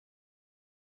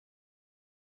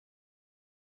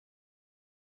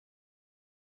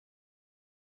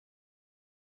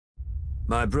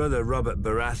My brother Robert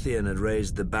Baratheon had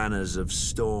raised the banners of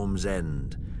Storm's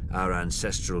End, our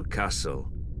ancestral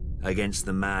castle, against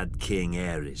the mad King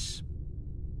Aerys.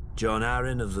 Jon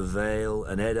Arryn of the Vale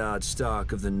and Eddard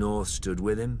Stark of the North stood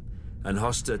with him, and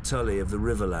Hoster Tully of the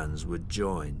Riverlands would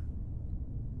join.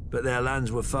 But their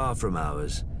lands were far from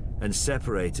ours, and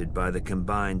separated by the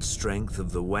combined strength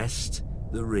of the West,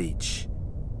 the Reach,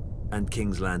 and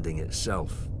King's Landing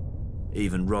itself.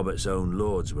 Even Robert's own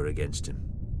lords were against him.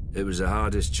 It was the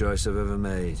hardest choice I've ever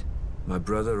made. My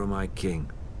brother or my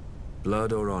king.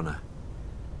 Blood or honor.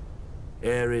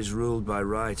 Aerys ruled by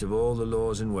right of all the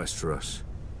laws in Westeros.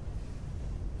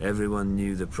 Everyone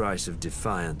knew the price of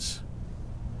defiance,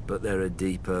 but there are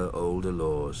deeper, older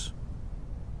laws.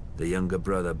 The younger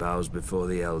brother bows before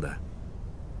the elder.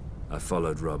 I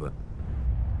followed Robert.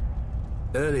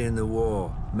 Early in the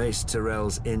war, Mace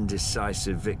Tyrell's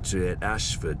indecisive victory at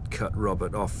Ashford cut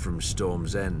Robert off from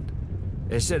Storm's End.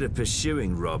 Instead of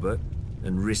pursuing Robert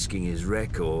and risking his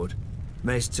record,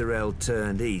 Mace Tyrell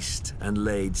turned east and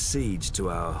laid siege to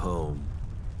our home.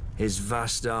 His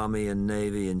vast army and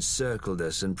navy encircled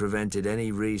us and prevented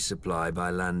any resupply by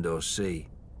land or sea.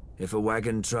 If a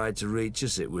wagon tried to reach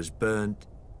us, it was burnt.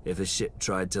 If a ship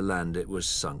tried to land, it was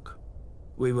sunk.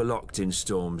 We were locked in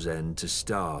Storm's End to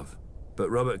starve, but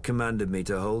Robert commanded me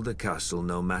to hold the castle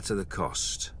no matter the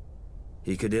cost.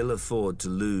 He could ill afford to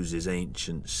lose his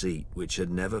ancient seat, which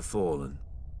had never fallen.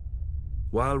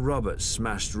 While Robert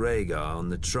smashed Rhaegar on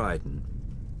the Trident,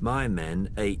 my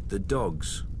men ate the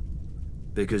dogs,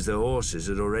 because the horses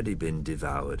had already been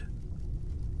devoured.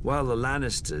 While the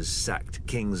Lannisters sacked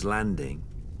King's Landing,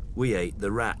 we ate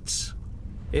the rats.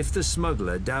 If the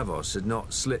smuggler Davos had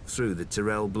not slipped through the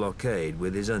Tyrell blockade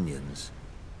with his onions,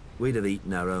 we'd have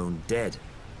eaten our own dead.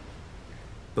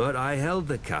 But I held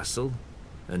the castle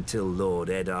until Lord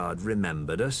Eddard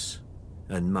remembered us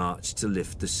and marched to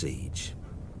lift the siege.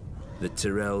 The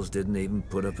Tyrells didn't even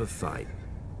put up a fight.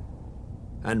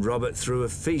 And Robert threw a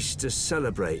feast to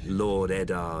celebrate Lord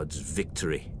Eddard's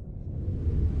victory.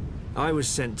 I was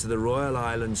sent to the Royal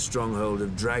Island stronghold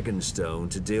of Dragonstone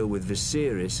to deal with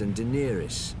Viserys and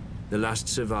Daenerys, the last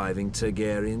surviving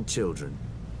Targaryen children.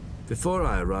 Before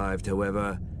I arrived,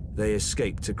 however, they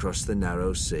escaped across the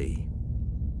narrow sea.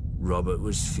 Robert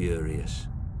was furious.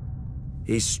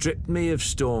 He stripped me of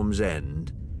Storm's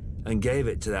End and gave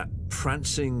it to that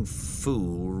prancing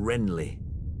fool Renly,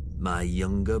 my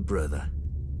younger brother.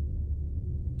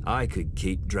 I could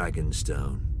keep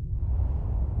Dragonstone.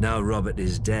 Now Robert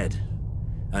is dead,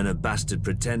 and a bastard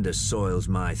pretender soils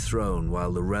my throne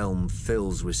while the realm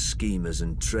fills with schemers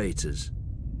and traitors.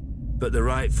 But the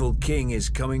rightful king is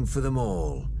coming for them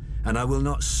all, and I will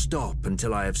not stop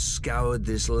until I have scoured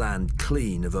this land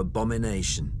clean of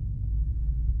abomination.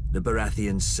 The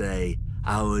Baratheons say,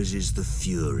 ours is the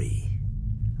fury.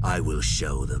 I will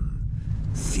show them.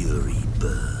 Fury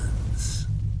burns.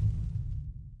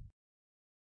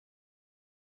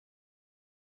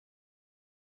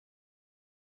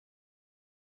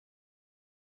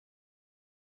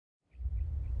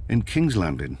 In King's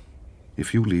Landing,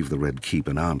 if you leave the Red Keep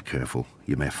and aren't careful,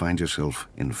 you may find yourself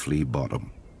in Flea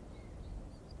Bottom.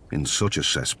 In such a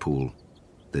cesspool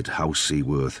did House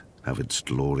Seaworth have its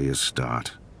glorious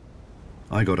start.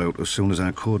 I got out as soon as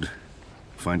I could,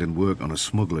 finding work on a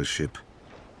smuggler's ship.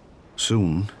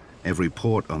 Soon, every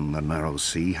port on the narrow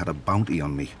sea had a bounty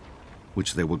on me,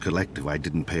 which they would collect if I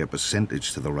didn't pay a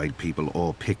percentage to the right people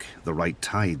or pick the right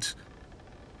tides.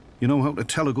 You know how to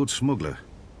tell a good smuggler?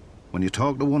 When you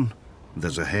talk to one,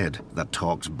 there's a head that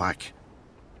talks back.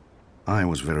 I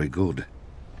was very good.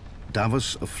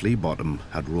 Davos of Flea Bottom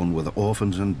had run with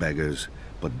orphans and beggars,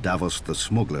 but Davos the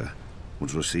smuggler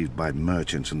was received by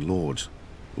merchants and lords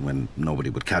when nobody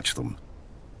would catch them.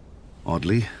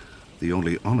 Oddly, the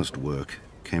only honest work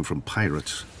came from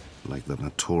pirates like the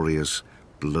notorious,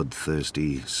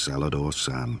 bloodthirsty Salladhor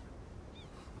Saan.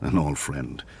 An old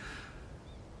friend.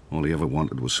 All he ever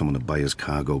wanted was someone to buy his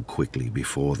cargo quickly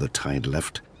before the tide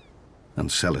left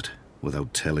and sell it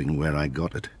without telling where I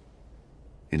got it.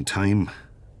 In time,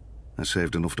 I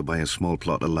saved enough to buy a small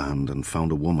plot of land and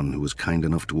found a woman who was kind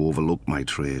enough to overlook my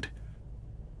trade.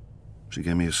 She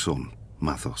gave me a son,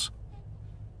 Mathos.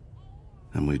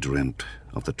 And we dreamt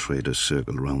of the trader's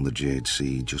circle around the Jade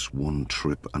Sea, just one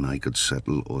trip and I could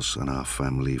settle us and our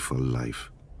family for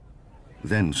life.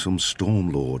 Then some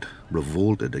Stormlord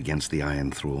revolted against the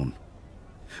Iron Throne.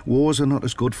 Wars are not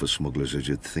as good for smugglers as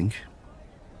you'd think.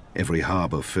 Every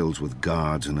harbour fills with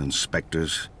guards and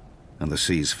inspectors, and the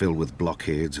seas filled with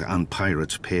blockades and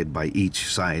pirates paid by each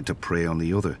side to prey on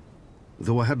the other.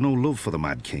 Though I had no love for the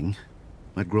Mad King,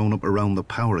 I'd grown up around the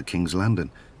power of King's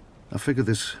Landing, I figured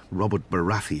this Robert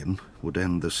Baratheon would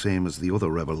end the same as the other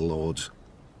rebel lords,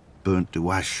 burnt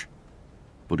to ash.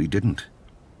 But he didn't.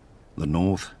 The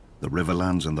North, the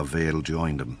Riverlands and the Vale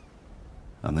joined him.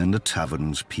 And in the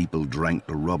taverns, people drank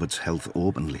to Robert's health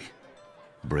openly.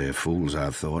 Brave fools, I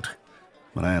thought.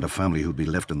 But I had a family who'd be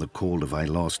left in the cold if I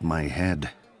lost my head.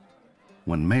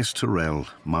 When Mace Tyrell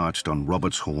marched on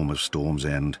Robert's home of Storm's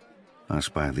End, I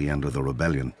spied the end of the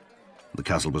rebellion. The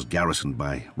castle was garrisoned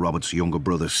by Robert's younger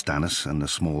brother Stannis and a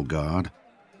small guard,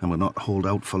 and would not hold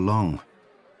out for long.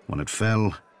 When it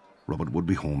fell, Robert would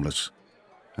be homeless,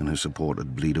 and his support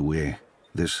would bleed away.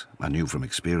 This I knew from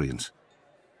experience.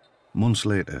 Months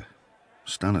later,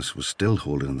 Stannis was still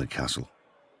holding the castle.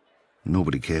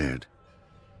 Nobody cared.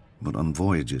 But on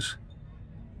voyages,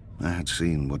 I had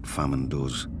seen what famine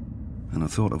does, and I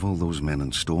thought of all those men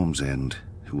in Storm's End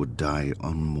who would die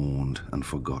unmourned and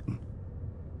forgotten.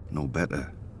 No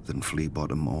better than flea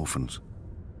bottom orphans.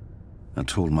 I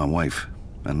told my wife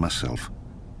and myself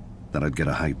that I'd get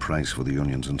a high price for the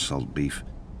onions and salt beef.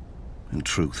 In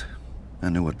truth, I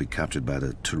knew I'd be captured by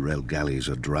the Tyrell galleys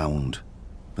or drowned,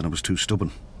 but I was too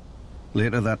stubborn.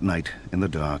 Later that night, in the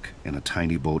dark, in a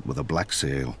tiny boat with a black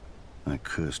sail, I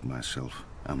cursed myself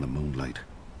and the moonlight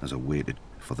as I waited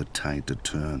for the tide to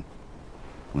turn.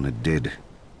 When it did,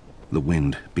 the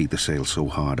wind beat the sail so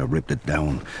hard I ripped it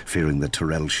down, fearing the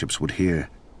Tyrell ships would hear.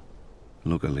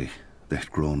 Luckily,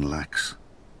 they'd grown lax.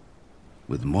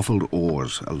 With muffled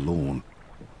oars alone,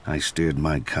 I steered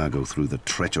my cargo through the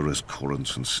treacherous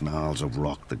currents and snarls of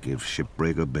rock that gave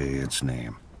Shipbreaker Bay its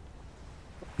name.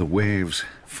 The waves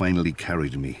finally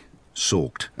carried me,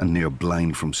 soaked and near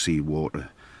blind from sea water,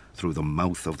 through the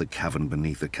mouth of the cavern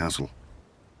beneath the castle.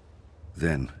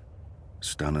 Then,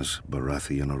 Stannis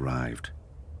Baratheon arrived.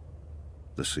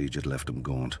 The siege had left him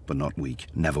gaunt, but not weak,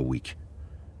 never weak.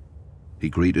 He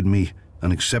greeted me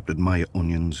and accepted my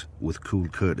onions with cool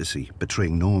courtesy,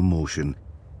 betraying no emotion,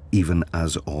 even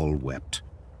as all wept.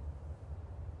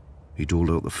 He doled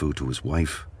out the food to his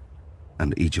wife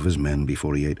and each of his men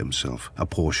before he ate himself, a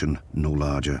portion no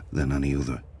larger than any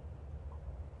other.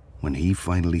 When he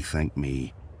finally thanked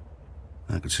me,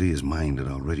 I could see his mind had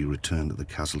already returned to the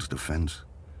castle's defense.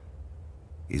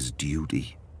 His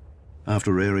duty.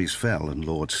 After Aerys fell and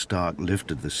Lord Stark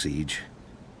lifted the siege,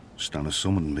 Stannis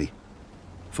summoned me.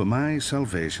 For my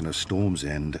salvation at Storm's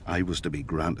End, I was to be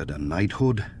granted a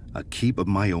knighthood, a keep of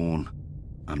my own,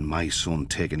 and my son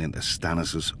taken into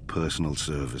Stannis' personal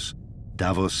service.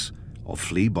 Davos of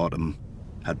Flea Bottom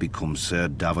had become Sir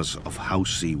Davos of House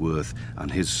Seaworth,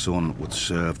 and his son would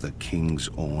serve the king's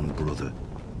own brother.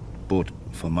 But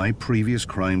for my previous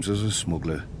crimes as a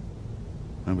smuggler,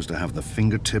 I was to have the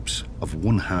fingertips of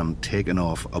one hand taken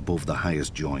off above the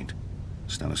highest joint.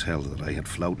 Stannis held that I had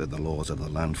flouted the laws of the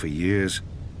land for years,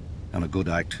 and a good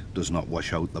act does not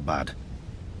wash out the bad.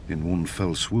 In one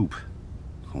fell swoop,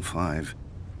 or 5,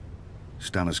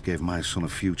 Stannis gave my son a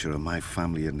future and my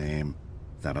family a name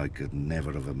that I could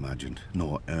never have imagined,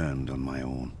 nor earned on my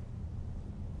own.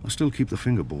 I still keep the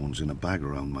finger bones in a bag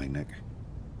around my neck,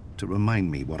 to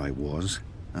remind me what I was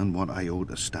and what I owed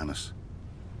to Stannis.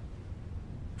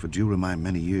 For during my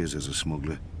many years as a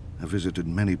smuggler, I visited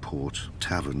many ports,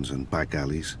 taverns and back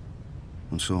alleys,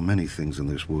 and saw many things in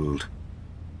this world,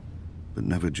 but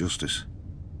never justice.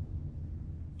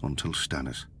 Until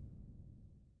Stannis.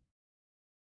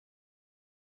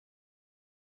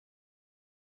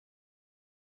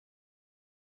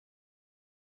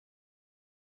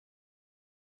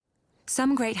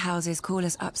 Some great houses call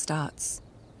us upstarts.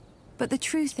 But the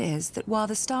truth is that while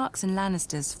the Starks and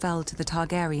Lannisters fell to the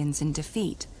Targaryens in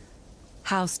defeat,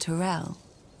 House Tyrell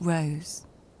rose.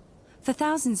 For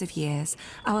thousands of years,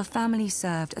 our family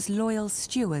served as loyal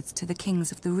stewards to the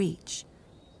kings of the Reach,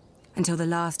 until the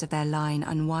last of their line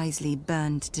unwisely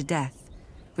burned to death,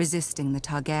 resisting the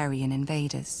Targaryen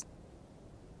invaders.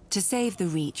 To save the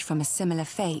Reach from a similar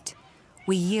fate,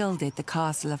 we yielded the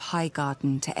castle of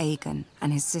Highgarden to Aegon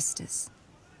and his sisters.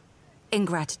 In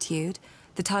gratitude,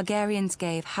 the Targaryens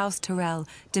gave House Tyrell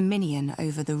dominion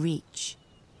over the Reach.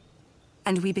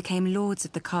 And we became lords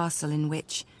of the castle in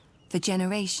which, for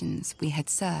generations, we had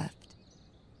served.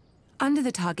 Under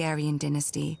the Targaryen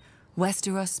dynasty,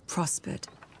 Westeros prospered.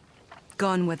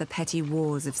 Gone were the petty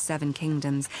wars of 7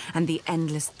 kingdoms and the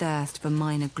endless thirst for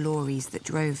minor glories that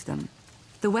drove them.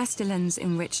 The Westerlands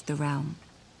enriched the realm.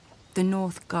 The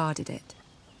North guarded it.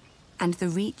 And the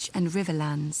Reach and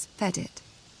Riverlands fed it.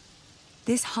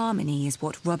 This harmony is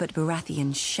what Robert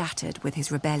Baratheon shattered with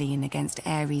his rebellion against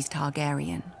Aerys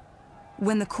Targaryen.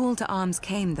 When the call to arms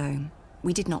came, though,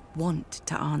 we did not want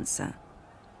to answer.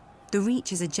 The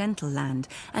Reach is a gentle land,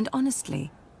 and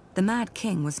honestly, the Mad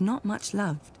King was not much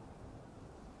loved.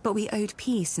 but we owed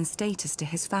peace and status to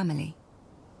his family.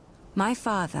 My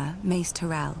father, Mace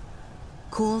Tyrell,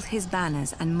 called his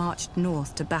banners and marched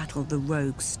north to battle the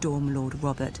rogue Stormlord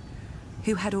Robert,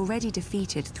 who had already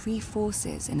defeated 3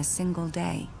 forces in a single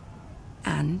day.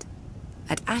 And,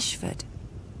 at Ashford,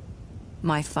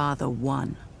 my father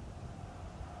won.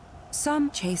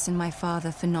 Some chastened my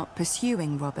father for not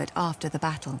pursuing Robert after the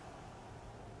battle.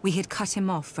 We had cut him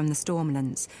off from the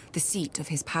Stormlands, the seat of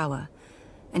his power,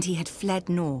 and he had fled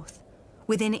north,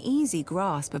 within easy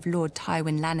grasp of Lord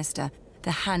Tywin Lannister,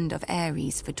 the Hand of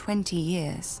Aerys, for 20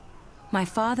 years. My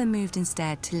father moved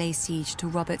instead to lay siege to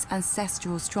Robert's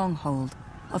ancestral stronghold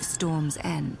of Storm's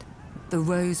End. The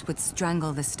rose would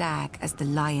strangle the stag as the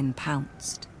lion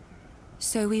pounced.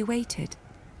 So we waited.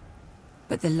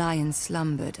 But the lion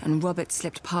slumbered, and Robert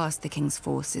slipped past the king's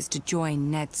forces to join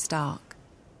Ned Stark.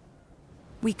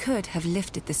 We could have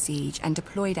lifted the siege and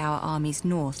deployed our armies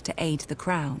north to aid the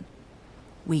crown.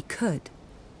 We could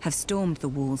have stormed the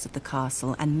walls of the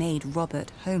castle and made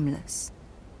Robert homeless.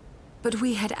 But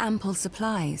we had ample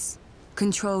supplies,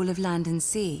 control of land and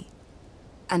sea,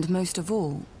 and most of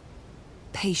all,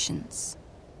 patience.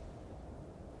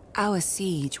 Our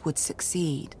siege would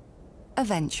succeed,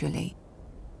 eventually,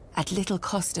 at little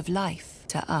cost of life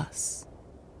to us.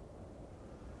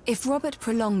 If Robert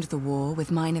prolonged the war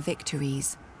with minor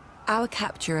victories, our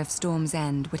capture of Storm's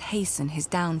End would hasten his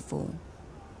downfall.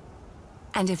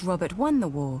 And if Robert won the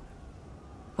war,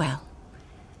 well,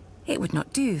 it would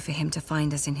not do for him to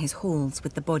find us in his halls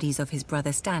with the bodies of his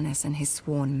brother Stannis and his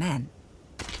sworn men.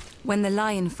 When the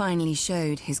lion finally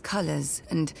showed his colors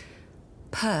and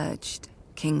purged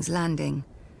King's Landing,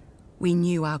 we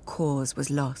knew our cause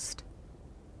was lost.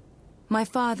 My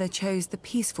father chose the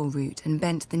peaceful route and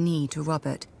bent the knee to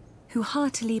Robert, who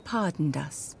heartily pardoned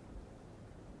us.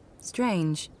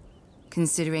 Strange,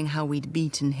 considering how we'd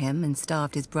beaten him and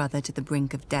starved his brother to the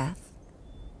brink of death.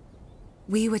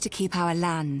 We were to keep our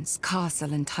lands,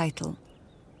 castle, and title,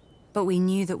 but we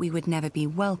knew that we would never be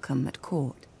welcome at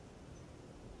court.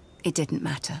 It didn't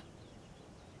matter.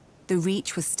 The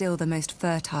Reach was still the most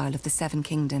fertile of the 7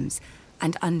 kingdoms,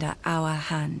 and under our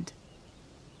hand.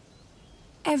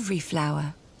 Every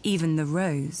flower, even the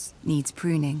rose, needs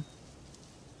pruning.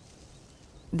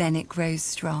 Then it grows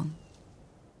strong.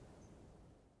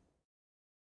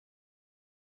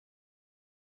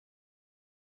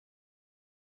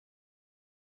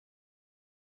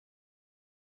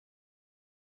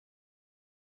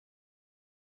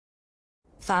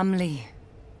 Family,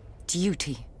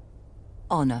 duty,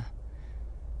 honor.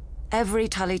 Every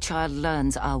Tully child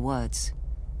learns our words,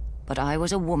 but I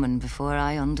was a woman before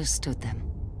I understood them.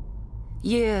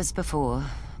 Years before,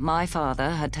 my father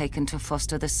had taken to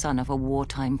foster the son of a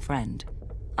wartime friend,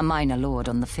 a minor lord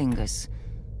on the Fingers.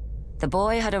 The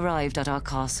boy had arrived at our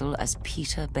castle as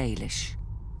Peter Baelish.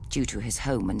 Due to his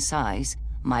home and size,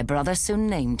 my brother soon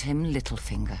named him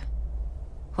Littlefinger.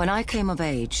 When I came of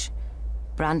age,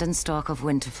 Brandon Stark of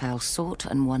Winterfell sought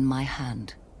and won my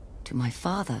hand. To my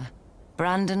father,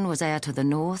 Brandon was heir to the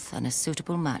north and a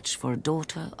suitable match for a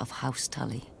daughter of House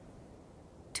Tully.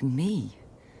 To me,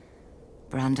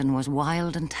 Brandon was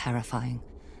wild and terrifying,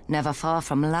 never far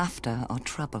from laughter or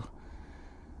trouble.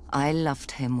 I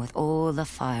loved him with all the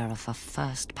fire of a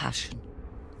first passion,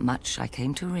 much I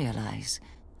came to realize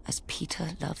as Peter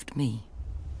loved me.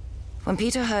 When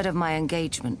Peter heard of my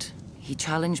engagement, he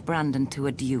challenged Brandon to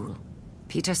a duel.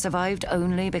 Peter survived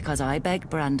only because I begged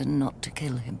Brandon not to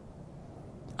kill him.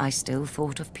 I still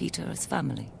thought of Peter as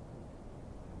family.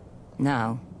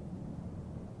 Now,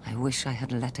 I wish I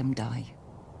had let him die.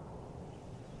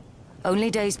 Only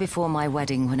days before my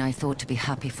wedding, when I thought to be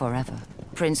happy forever,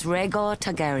 Prince Rhaegar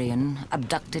Targaryen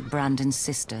abducted Brandon's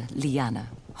sister, Lyanna.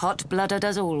 Hot-blooded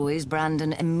as always,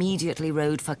 Brandon immediately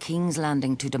rode for King's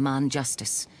Landing to demand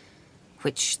justice,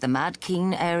 which the Mad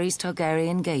King Aerys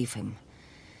Targaryen gave him,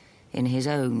 in his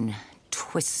own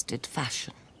twisted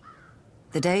fashion.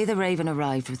 The day the Raven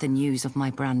arrived with the news of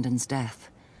my Brandon's death,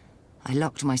 I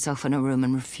locked myself in a room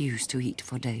and refused to eat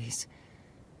for days,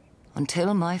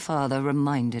 until my father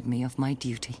reminded me of my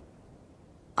duty.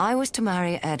 I was to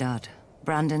marry Eddard,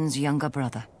 Brandon's younger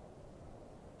brother,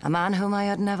 a man whom I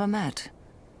had never met,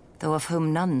 though of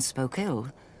whom none spoke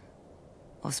ill,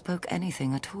 or spoke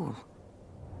anything at all.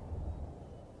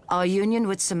 Our union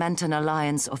would cement an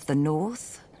alliance of the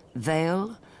North,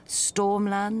 Vale,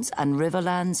 Stormlands, and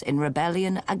Riverlands in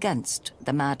rebellion against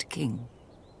the Mad King.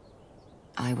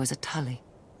 I was a Tully.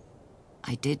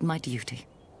 I did my duty.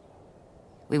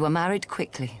 We were married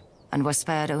quickly, and were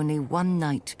spared only one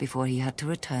night before he had to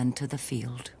return to the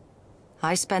field.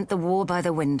 I spent the war by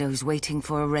the windows waiting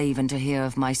for a raven to hear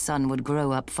if my son would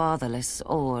grow up fatherless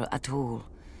or at all.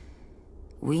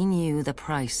 we knew the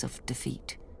price of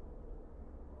defeat.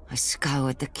 I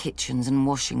scoured the kitchens and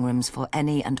washing rooms for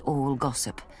any and all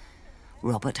gossip.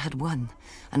 Robert had won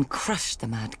and crushed the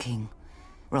Mad King.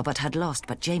 Robert had lost,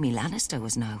 but Jaime Lannister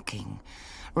was now king.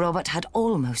 Robert had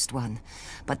almost won,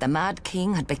 but the Mad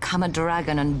King had become a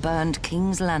dragon and burned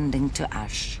King's Landing to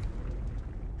ash.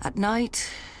 At night,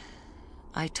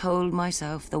 I told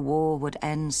myself the war would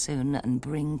end soon and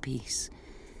bring peace.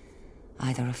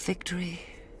 Either a victory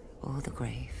or the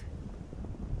grave.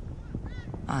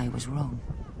 I was wrong.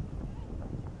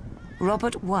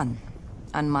 Robert won,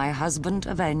 and my husband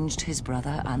avenged his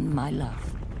brother and my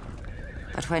love.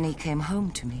 But when he came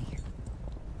home to me,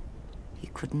 he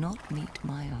could not meet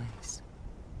my eyes.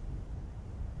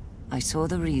 I saw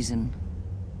the reason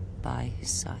by his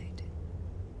side.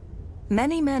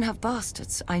 Many men have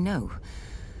bastards, I know.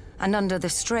 And under the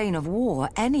strain of war,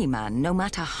 any man, no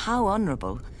matter how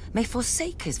honorable, may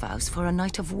forsake his vows for a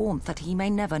night of warmth that he may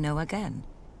never know again.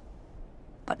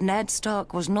 But Ned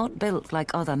Stark was not built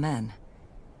like other men.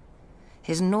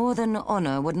 His northern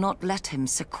honor would not let him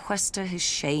sequester his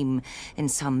shame in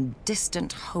some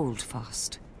distant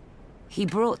holdfast. He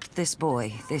brought this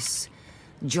boy, this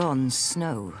Jon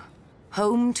Snow,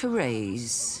 home to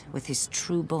raise with his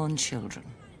true-born children.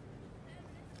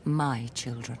 My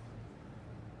children.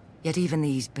 Yet even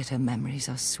these bitter memories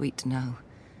are sweet now.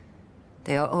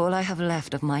 They are all I have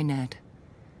left of my Ned.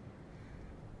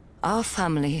 Our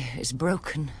family is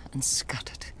broken and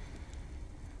scattered,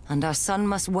 and our son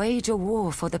must wage a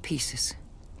war for the pieces.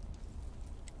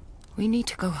 We need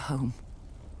to go home.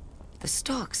 The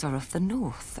Starks are of the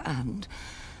north, and,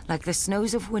 like the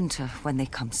snows of winter when they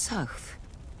come south,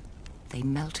 they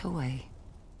melt away.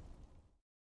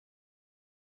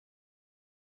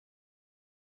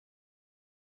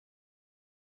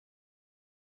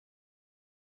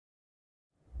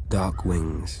 Dark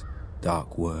wings,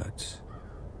 dark words.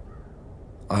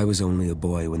 I was only a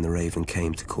boy when the Raven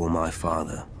came to call my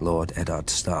father, Lord Eddard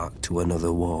Stark, to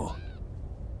another war.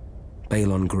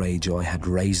 Balon Greyjoy had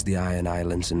raised the Iron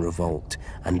Islands in revolt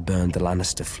and burned the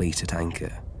Lannister fleet at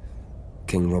anchor.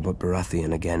 King Robert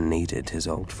Baratheon again needed his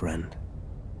old friend.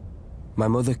 My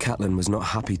mother Catelyn was not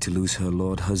happy to lose her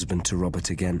lord husband to Robert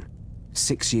again.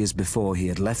 6 years before, he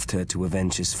had left her to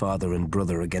avenge his father and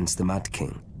brother against the Mad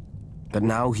King. But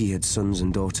now he had sons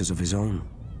and daughters of his own,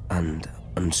 and,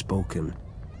 unspoken,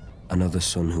 another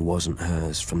son who wasn't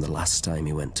hers from the last time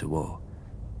he went to war.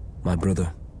 My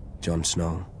brother, Jon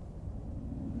Snow.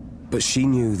 But she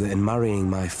knew that in marrying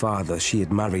my father, she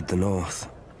had married the North.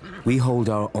 We hold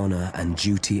our honor and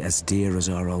duty as dear as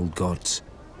our old gods.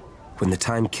 When the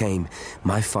time came,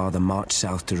 my father marched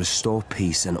south to restore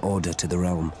peace and order to the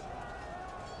realm.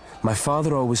 My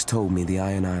father always told me the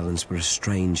Iron Islands were a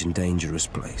strange and dangerous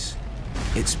place.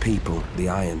 Its people, the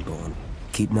Ironborn,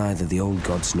 keep neither the old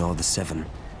gods nor the Seven,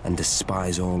 and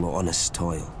despise all honest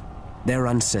toil. Their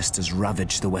ancestors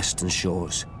ravaged the western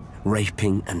shores,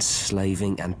 raping and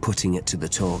slaving and putting it to the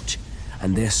torch,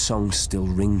 and their songs still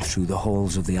ring through the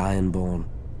halls of the Ironborn,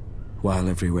 while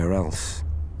everywhere else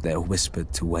they're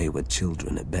whispered to wayward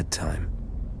children at bedtime.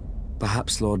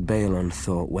 Perhaps Lord Balon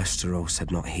thought Westeros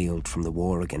had not healed from the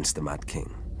war against the Mad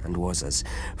King, and was as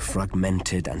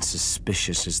fragmented and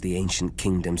suspicious as the ancient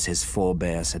kingdoms his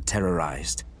forebears had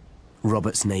terrorized.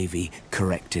 Robert's navy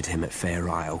corrected him at Fair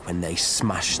Isle when they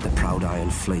smashed the Proud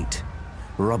Iron Fleet.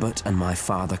 Robert and my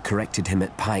father corrected him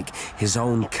at Pike, his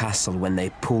own castle, when they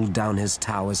pulled down his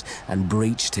towers and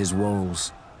breached his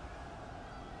walls.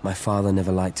 My father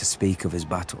never liked to speak of his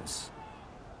battles,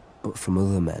 but from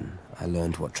other men I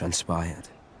learned what transpired.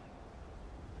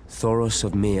 Thoros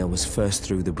of Myr was first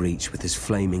through the breach with his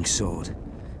flaming sword.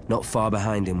 Not far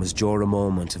behind him was Jorah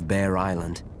Mormont of Bear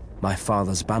Island, my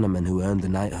father's bannerman who earned the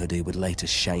knighthood he would later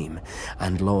shame,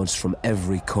 and lords from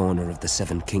every corner of the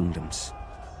Seven Kingdoms.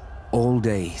 All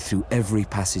day, through every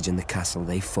passage in the castle,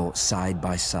 they fought side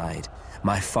by side,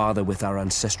 my father with our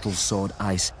ancestral sword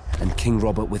Ice, and King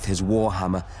Robert with his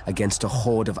warhammer against a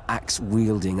horde of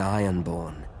axe-wielding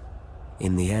Ironborn.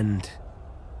 In the end,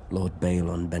 Lord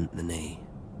Balon bent the knee.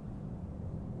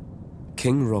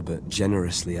 King Robert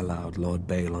generously allowed Lord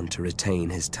Balon to retain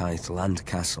his title and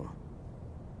castle.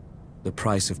 The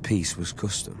price of peace was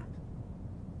custom.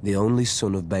 The only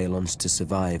son of Balon's to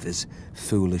survive his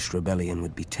foolish rebellion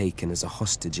would be taken as a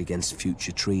hostage against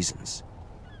future treasons.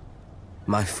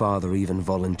 My father even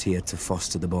volunteered to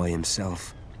foster the boy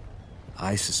himself,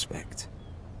 I suspect,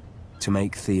 to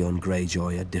make Theon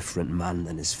Greyjoy a different man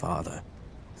than his father,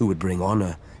 who would bring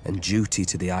honor and duty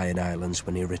to the Iron Islands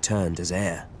when he returned as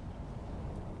heir.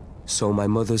 So my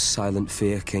mother's silent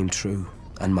fear came true,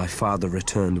 and my father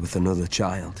returned with another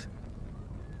child.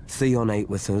 Theon ate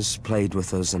with us, played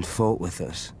with us, and fought with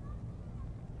us.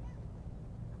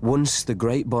 Once the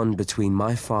great bond between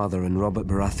my father and Robert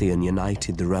Baratheon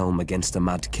united the realm against a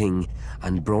mad king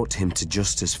and brought him to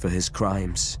justice for his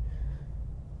crimes.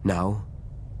 Now,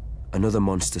 another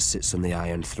monster sits on the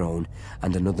Iron Throne,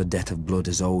 and another debt of blood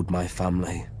is owed my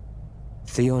family.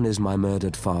 Theon is my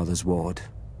murdered father's ward.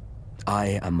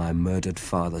 I am my murdered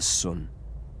father's son.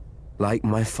 Like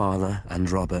my father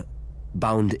and Robert,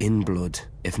 bound in blood,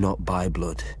 if not by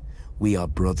blood, we are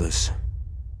brothers.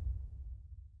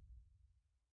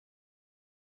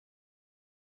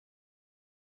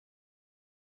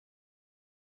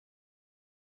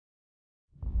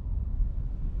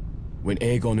 When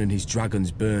Aegon and his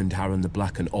dragons burned Harren the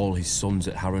Black and all his sons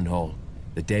at Harrenhal,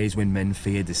 the days when men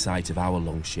feared the sight of our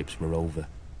longships were over.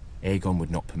 Aegon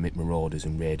would not permit marauders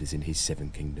and raiders in his 7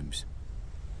 kingdoms.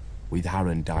 With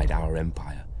Harren died our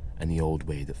empire and the old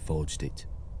way that forged it.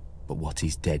 But what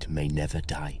is dead may never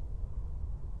die.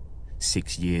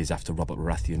 6 years after Robert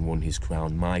Baratheon won his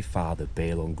crown, my father,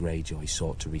 Balon Greyjoy,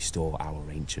 sought to restore our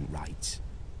ancient rights.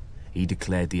 He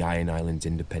declared the Iron Islands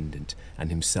independent and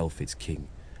himself its king,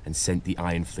 and sent the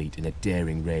Iron Fleet in a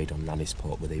daring raid on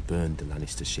Lannisport where they burned the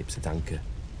Lannister ships at anchor,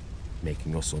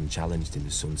 making us unchallenged in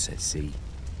the Sunset Sea.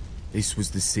 This was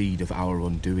the seed of our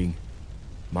undoing.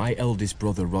 My eldest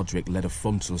brother Roderick led a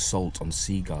frontal assault on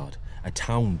Seaguard, a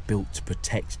town built to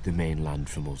protect the mainland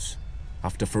from us.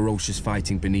 After ferocious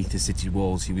fighting beneath the city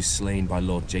walls, he was slain by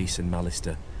Lord Jason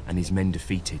Mallister and his men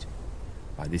defeated.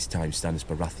 By this time Stannis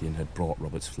Baratheon had brought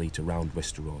Robert's fleet around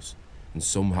Westeros, and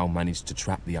somehow managed to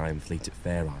trap the Iron Fleet at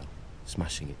Fair Isle,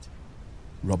 smashing it.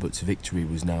 Robert's victory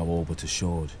was now all but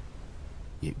assured,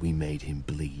 yet we made him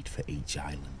bleed for each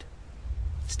island.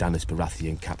 Stannis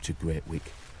Baratheon captured Great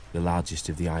Wick, the largest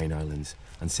of the Iron Islands,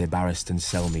 and Ser Barristan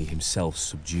Selmy himself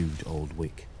subdued Old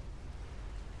Wick.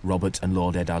 Robert and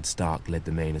Lord Eddard Stark led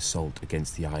the main assault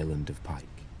against the island of Pike.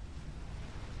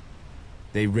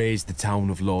 They razed the town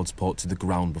of Lordsport to the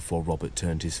ground before Robert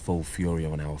turned his full fury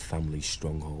on our family's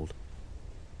stronghold.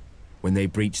 When they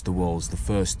breached the walls, the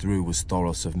first through was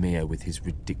Thoros of Myr with his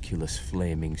ridiculous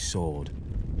flaming sword,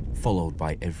 followed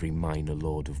by every minor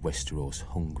lord of Westeros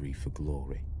hungry for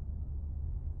glory.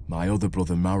 My other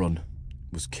brother Maron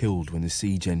was killed when the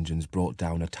siege engines brought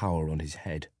down a tower on his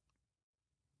head.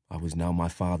 I was now my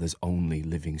father's only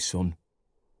living son,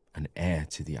 and heir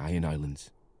to the Iron Islands.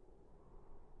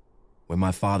 When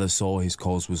my father saw his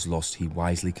cause was lost, he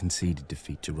wisely conceded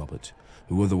defeat to Robert,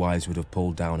 who otherwise would have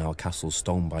pulled down our castle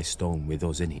stone by stone with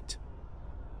us in it.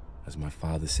 As my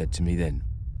father said to me then,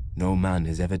 no man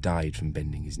has ever died from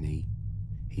bending his knee.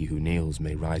 He who kneels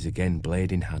may rise again,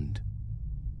 blade in hand.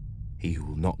 He who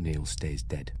will not kneel stays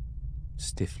dead,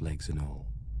 stiff legs and all.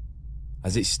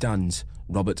 As it stands,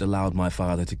 Robert allowed my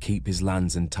father to keep his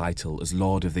lands and title as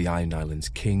Lord of the Iron Islands,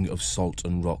 King of Salt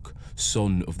and Rock,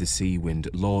 Son of the Sea Wind,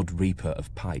 Lord Reaper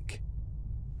of Pike,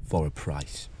 for a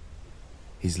price.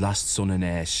 His last son and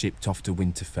heir shipped off to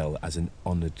Winterfell as an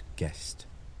honoured guest.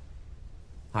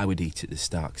 I would eat at the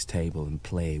Stark's table and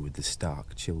play with the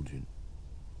Stark children.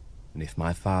 And if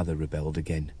my father rebelled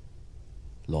again,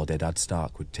 Lord Eddard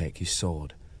Stark would take his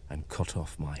sword and cut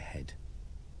off my head.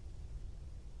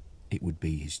 It would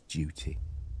be his duty.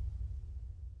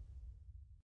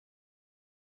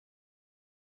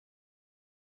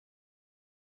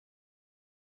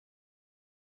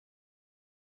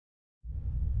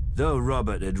 Though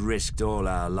Robert had risked all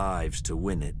our lives to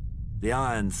win it, the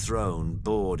Iron Throne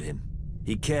bored him.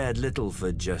 He cared little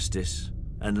for justice,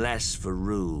 and less for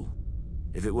rule.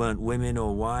 If it weren't women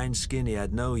or wineskin, he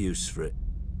had no use for it.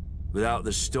 Without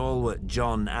the stalwart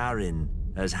Jon Arryn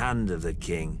as Hand of the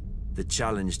King, the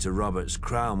challenge to Robert's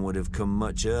crown would have come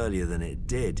much earlier than it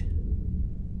did.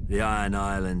 The Iron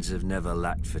Islands have never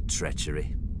lacked for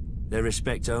treachery. They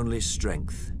respect only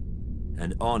strength,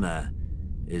 and honor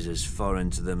is as foreign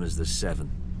to them as the Seven.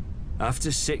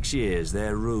 After 6 years,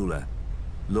 their ruler,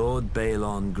 Lord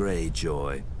Balon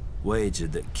Greyjoy,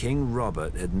 wagered that King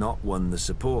Robert had not won the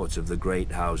support of the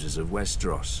great houses of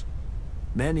Westeros,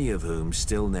 many of whom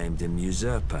still named him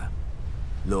usurper.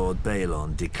 Lord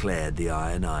Balon declared the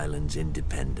Iron Islands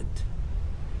independent,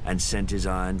 and sent his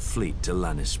Iron Fleet to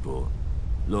Lannisport.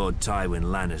 Lord Tywin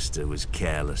Lannister was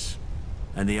careless,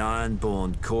 and the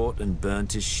Ironborn caught and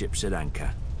burnt his ships at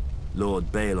anchor.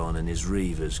 Lord Balon and his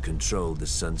reavers controlled the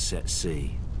Sunset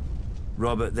Sea.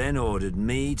 Robert then ordered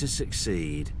me to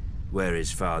succeed where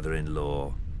his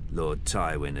father-in-law, Lord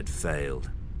Tywin, had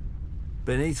failed.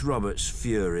 Beneath Robert's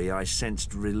fury, I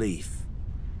sensed relief.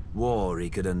 War he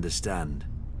could understand.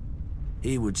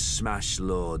 He would smash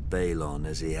Lord Balon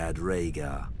as he had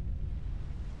Rhaegar.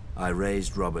 I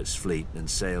raised Robert's fleet and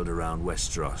sailed around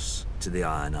Westeros to the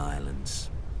Iron Islands.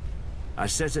 I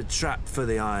set a trap for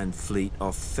the Iron Fleet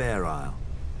off Fair Isle.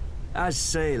 As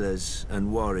sailors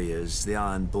and warriors, the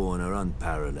Ironborn are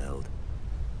unparalleled.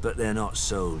 But they're not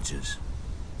soldiers.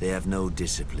 They have no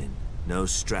discipline, no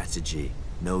strategy,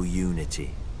 no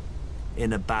unity.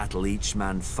 In a battle, each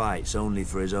man fights only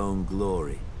for his own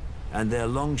glory, and their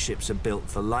longships are built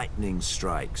for lightning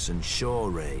strikes and shore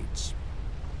raids.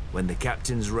 When the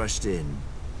captains rushed in,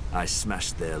 I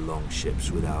smashed their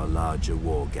longships with our larger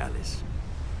war galleys.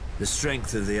 The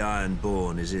strength of the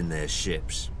Ironborn is in their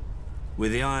ships.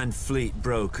 With the Iron Fleet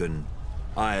broken,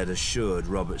 I had assured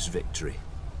Robert's victory.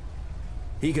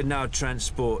 He could now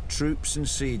transport troops and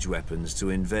siege weapons to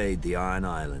invade the Iron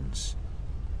Islands.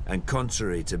 And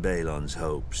contrary to Balon's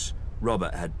hopes,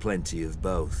 Robert had plenty of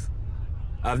both.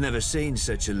 I've never seen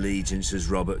such allegiance as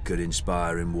Robert could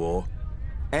inspire in war.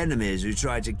 Enemies who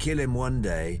tried to kill him one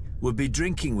day would be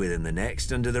drinking with him the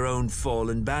next under their own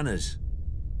fallen banners.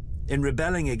 In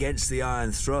rebelling against the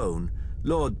Iron Throne,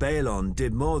 Lord Balon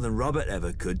did more than Robert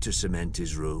ever could to cement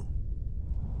his rule.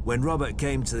 When Robert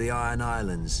came to the Iron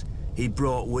Islands, he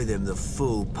brought with him the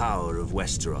full power of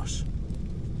Westeros.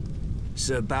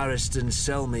 Sir Barristan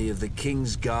Selmy of the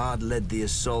King's Guard led the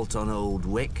assault on Old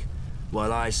Wick,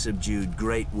 while I subdued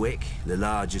Great Wick, the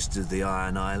largest of the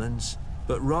Iron Islands.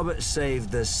 But Robert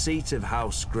saved the seat of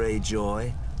House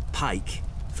Greyjoy, Pike,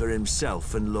 for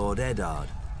himself and Lord Eddard.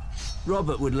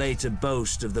 Robert would later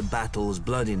boast of the battle's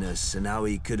bloodiness and how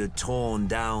he could have torn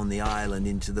down the island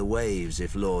into the waves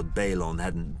if Lord Balon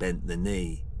hadn't bent the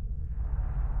knee.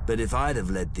 But if I'd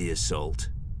have led the assault,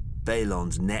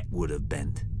 Balon's neck would have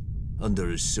bent, under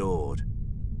his sword,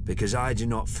 because I do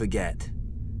not forget,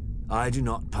 I do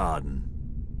not pardon.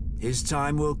 His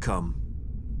time will come.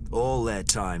 All their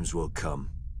times will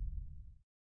come.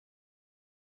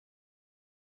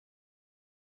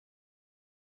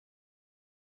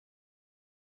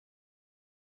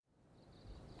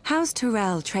 House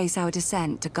Tyrell trace our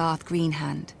descent to Garth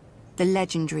Greenhand, the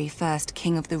legendary first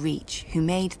king of the Reach who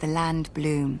made the land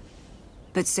bloom.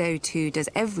 But so too does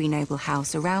every noble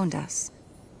house around us.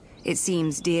 It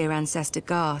seems dear ancestor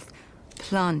Garth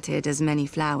planted as many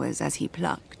flowers as he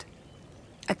plucked.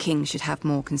 A king should have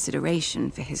more consideration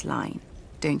for his line,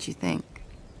 don't you think?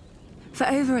 For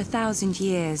over 1,000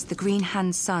 years, the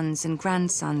Greenhand sons and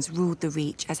grandsons ruled the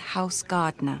Reach as House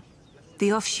Gardener.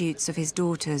 The offshoots of his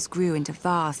daughters grew into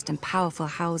vast and powerful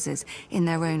houses in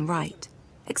their own right,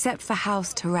 except for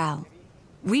House Tyrell.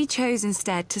 We chose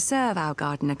instead to serve our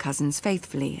Gardener cousins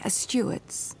faithfully as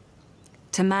stewards,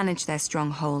 to manage their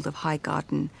stronghold of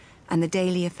Highgarden and the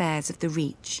daily affairs of the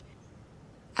Reach.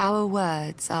 Our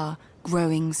words are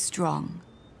growing strong.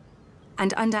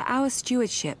 And under our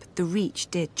stewardship, the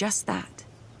Reach did just that.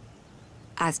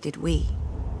 As did we.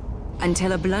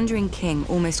 Until a blundering king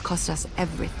almost cost us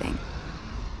everything.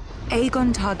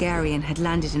 Aegon Targaryen had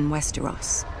landed in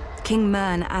Westeros. King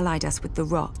Mern allied us with the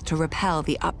Rock to repel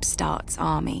the upstart's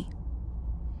army.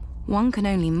 One can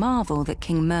only marvel that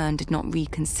King Mern did not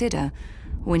reconsider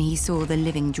when he saw the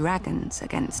living dragons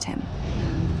against him.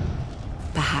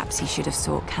 Perhaps he should have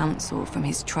sought counsel from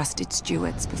his trusted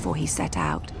stewards before he set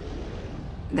out.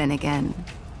 Then again,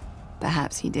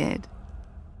 perhaps he did.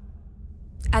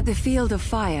 At the Field of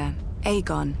Fire,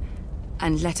 Aegon,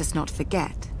 and let us not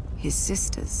forget, his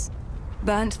sisters,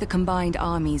 burnt the combined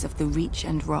armies of the Reach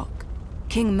and Rock.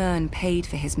 King Mern paid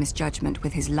for his misjudgment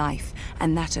with his life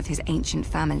and that of his ancient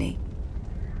family.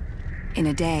 In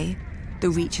a day, the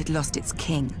Reach had lost its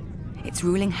king, its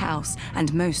ruling house,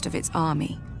 and most of its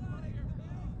army.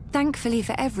 Thankfully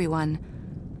for everyone,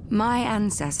 my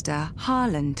ancestor,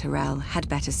 Harlan Tyrell, had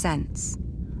better sense.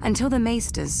 Until the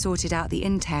Maesters sorted out the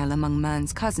entail among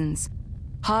Mern's cousins,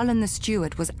 Harlan the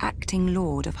Steward was acting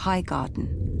Lord of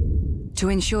Highgarden. To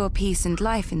ensure peace and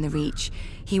life in the Reach,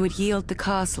 he would yield the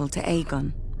castle to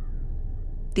Aegon.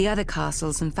 The other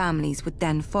castles and families would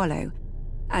then follow,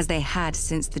 as they had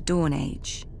since the Dawn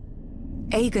Age.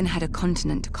 Aegon had a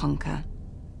continent to conquer,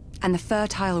 and the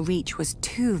fertile Reach was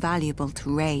too valuable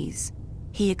to raise.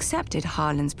 He accepted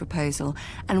Harlan's proposal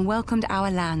and welcomed our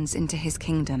lands into his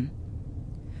kingdom.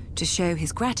 To show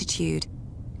his gratitude,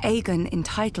 Aegon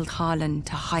entitled Harlan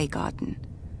to Highgarden,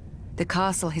 the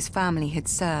castle his family had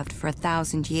served for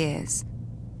 1,000 years,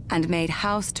 and made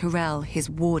House Tyrell his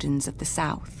wardens of the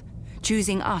south,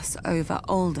 choosing us over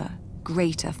older,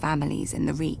 greater families in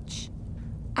the Reach.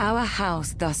 Our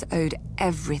house thus owed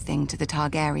everything to the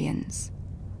Targaryens.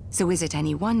 So is it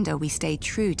any wonder we stayed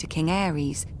true to King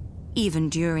Aerys, even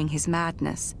during his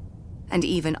madness, and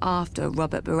even after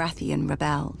Robert Baratheon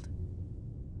rebelled?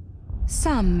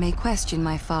 Some may question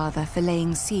my father for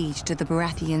laying siege to the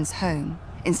Baratheons' home,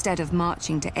 instead of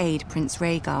marching to aid Prince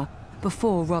Rhaegar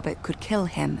before Robert could kill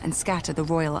him and scatter the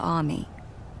royal army.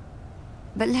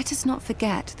 But let us not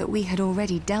forget that we had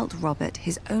already dealt Robert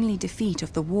his only defeat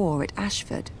of the war at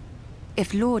Ashford.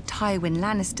 If Lord Tywin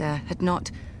Lannister had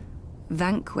not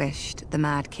vanquished the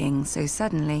Mad King so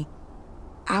suddenly,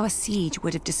 our siege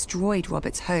would have destroyed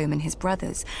Robert's home and his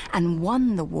brothers, and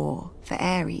won the war for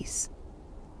Aerys.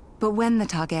 But when the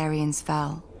Targaryens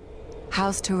fell,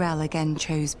 House Tyrell again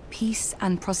chose peace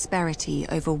and prosperity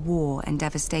over war and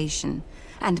devastation,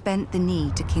 and bent the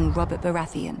knee to King Robert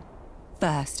Baratheon,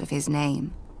 first of his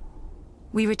name.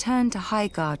 We returned to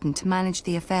Highgarden to manage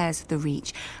the affairs of the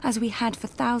Reach, as we had for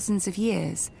thousands of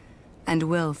years, and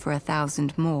will for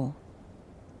 1,000 more.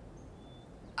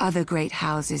 Other great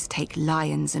houses take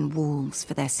lions and wolves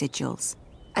for their sigils,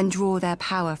 and draw their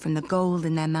power from the gold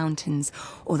in their mountains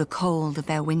or the cold of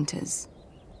their winters.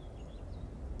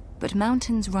 But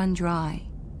mountains run dry,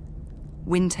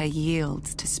 winter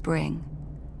yields to spring,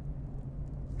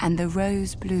 and the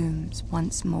rose blooms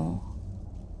once more.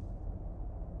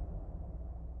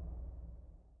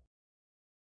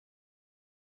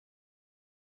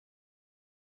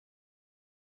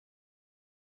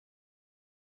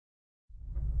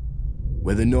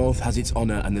 Where the north has its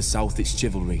honor and the south its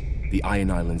chivalry, the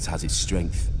Iron Islands has its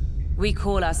strength. We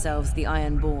call ourselves the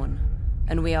Ironborn,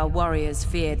 and we are warriors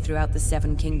feared throughout the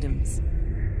Seven Kingdoms.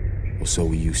 Or so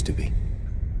we used to be.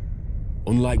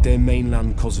 Unlike their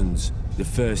mainland cousins, the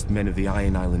first men of the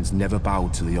Iron Islands never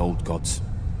bowed to the old gods.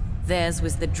 Theirs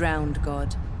was the Drowned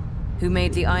God, who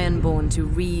made the Ironborn to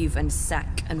reave and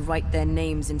sack and write their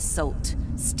names in salt,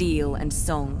 steel, and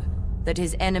song, that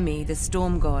his enemy, the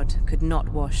Storm God, could not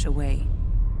wash away.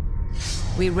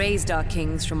 We raised our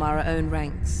kings from our own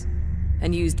ranks,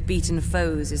 and used beaten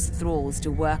foes as thralls to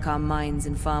work our mines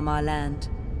and farm our land.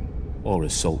 Or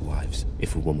as salt wives,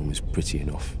 if a woman was pretty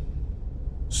enough.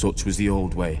 Such was the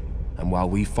old way, and while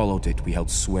we followed it, we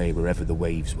held sway wherever the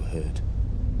waves were heard.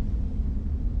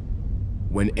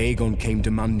 When Aegon came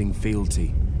demanding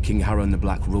fealty, King Harren the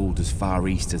Black ruled as far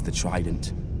east as the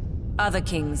Trident. Other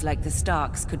kings like the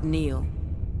Starks could kneel,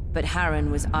 but Harren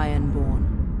was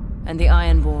Ironborn, and the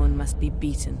Ironborn must be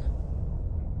beaten.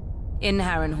 In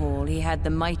Harrenhal, he had the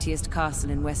mightiest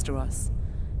castle in Westeros,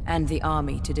 and the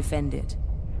army to defend it.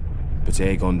 But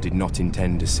Aegon did not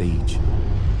intend a siege.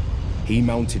 He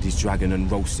mounted his dragon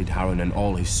and roasted Harren and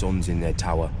all his sons in their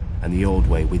tower, and the Old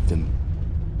Way with them.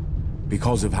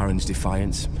 Because of Harren's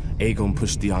defiance, Aegon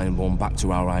pushed the Ironborn back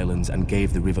to our islands and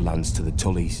gave the Riverlands to the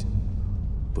Tullys.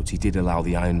 But he did allow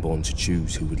the Ironborn to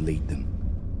choose who would lead them.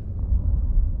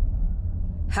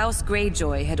 House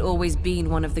Greyjoy had always been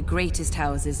one of the greatest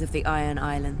houses of the Iron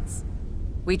Islands.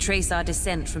 We trace our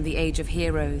descent from the Age of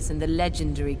Heroes and the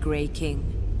legendary Grey King,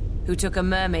 who took a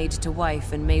mermaid to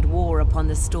wife and made war upon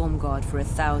the Storm God for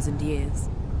 1,000 years.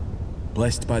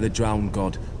 Blessed by the Drowned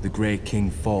God, the Grey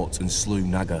King fought and slew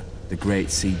Naga, the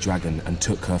great sea dragon, and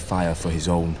took her fire for his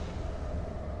own.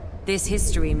 This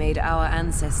history made our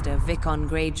ancestor Vicon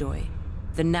Greyjoy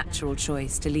the natural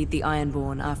choice to lead the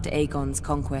Ironborn after Aegon's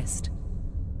conquest.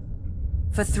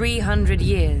 For 300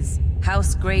 years,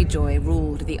 House Greyjoy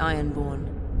ruled the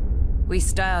Ironborn. We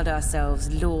styled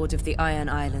ourselves Lord of the Iron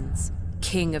Islands,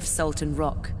 King of Salton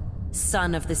Rock,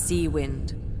 Son of the Sea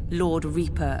Wind, Lord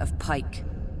Reaper of Pike.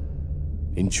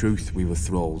 In truth, we were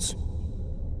thralls.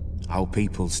 Our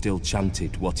people still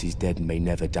chanted, "What is dead may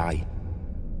never die."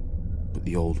 But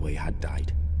the Old Way had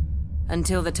died.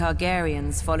 Until the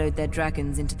Targaryens followed their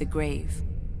dragons into the grave,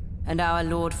 and our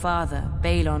Lord Father,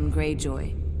 Balon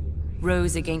Greyjoy,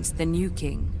 rose against the new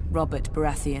king, Robert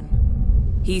Baratheon.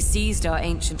 He seized our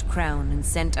ancient crown and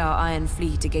sent our Iron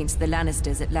Fleet against the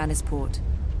Lannisters at Lannisport,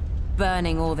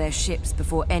 burning all their ships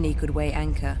before any could weigh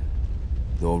anchor.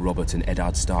 Though Robert and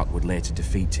Eddard Stark would later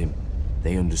defeat him,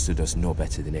 they understood us no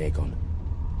better than Aegon.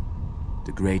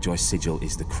 The Greyjoy sigil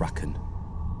is the Kraken.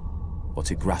 What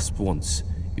it grasped once,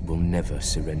 it will never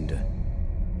surrender.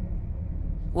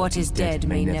 What is dead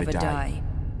may never die,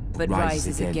 but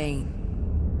rises again,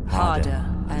 harder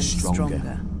and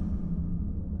stronger.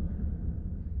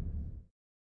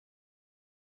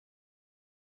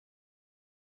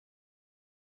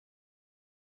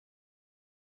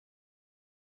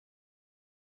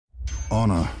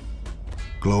 Honor,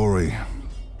 glory,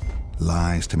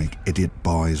 lies to make idiot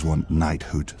boys want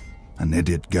knighthood, and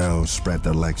idiot girls spread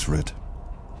their legs for it.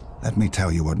 Let me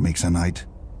tell you what makes a knight.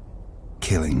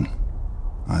 Killing.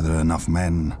 Either enough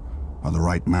men, or the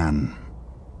right man.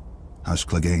 House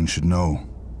Clegane should know.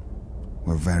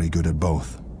 We're very good at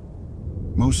both.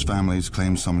 Most families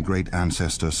claim some great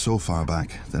ancestor so far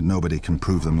back that nobody can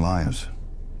prove them liars.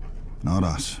 Not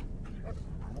us.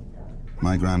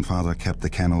 My grandfather kept the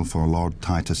kennel for Lord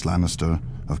Titus Lannister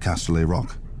of Casterly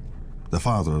Rock, the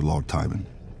father of Lord Tywin.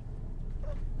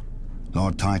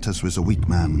 Lord Titus was a weak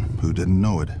man who didn't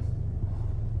know it.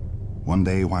 One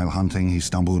day while hunting, he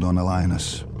stumbled on a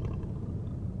lioness.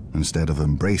 Instead of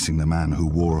embracing the man who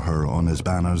wore her on his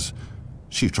banners,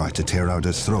 she tried to tear out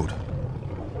his throat.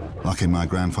 Lucky my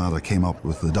grandfather came up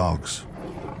with the dogs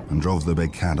and drove the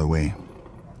big cat away.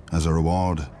 As a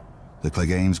reward, the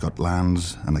Cleganes got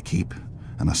lands and a keep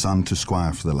and a son to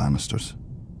squire for the Lannisters.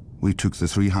 We took the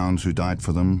 3 hounds who died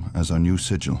for them as our new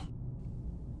sigil.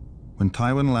 When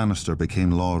Tywin Lannister became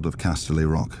Lord of Casterly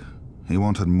Rock, he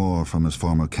wanted more from his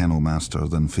former kennel master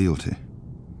than fealty.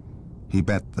 He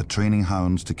bet that training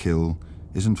hounds to kill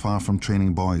isn't far from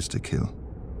training boys to kill.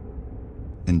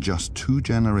 In just 2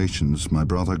 generations, my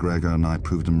brother Gregor and I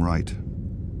proved him right.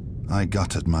 I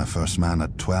gutted my first man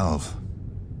at 12.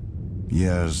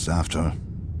 Years after,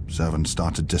 servants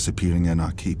started disappearing in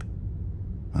our keep,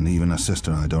 and even a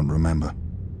sister I don't remember.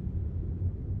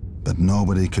 But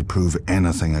nobody could prove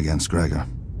anything against Gregor,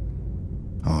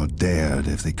 or dared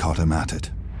if they caught him at it.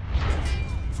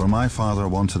 For my father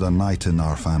wanted a knight in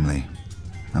our family,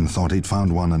 and thought he'd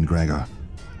found one in Gregor,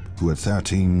 who at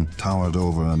 13 towered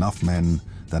over enough men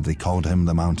that they called him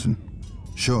the Mountain.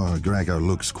 Sure, Gregor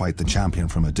looks quite the champion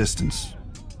from a distance,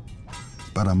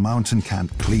 but a mountain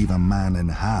can't cleave a man in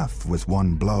half with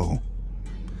one blow,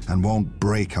 and won't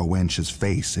break a wench's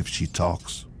face if she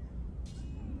talks.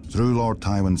 Through Lord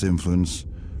Tywin's influence,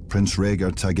 Prince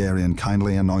Rhaegar Targaryen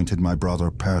kindly anointed my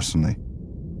brother personally.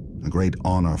 A great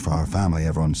honor for our family,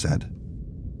 everyone said.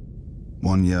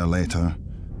 1 year later,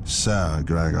 Sir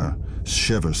Gregor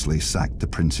chivalrously sacked the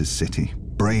prince's city,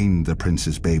 brained the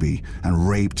prince's baby, and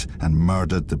raped and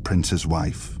murdered the prince's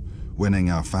wife, winning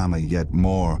our family yet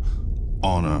more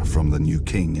honor from the new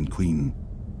king and queen.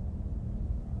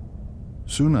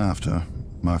 Soon after,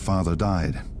 my father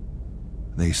died.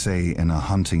 They say in a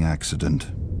hunting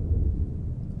accident.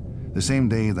 The same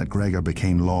day that Gregor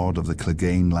became lord of the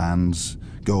Clegane lands,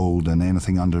 gold and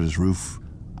anything under his roof,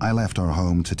 I left our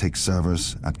home to take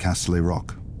service at Casterly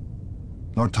Rock.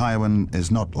 Lord Tywin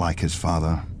is not like his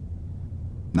father.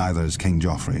 Neither is King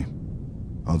Joffrey,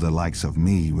 or the likes of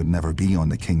me would never be on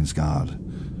the King's Guard,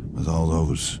 with all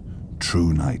those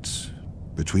true knights.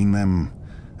 Between them,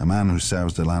 a man who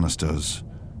serves the Lannisters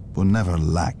will never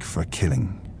lack for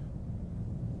killing.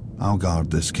 I'll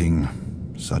guard this king,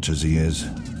 such as he is.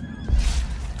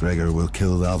 Gregor will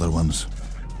kill the other ones,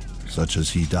 such as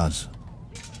he does.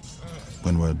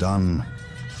 When we're done,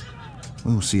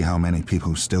 we'll see how many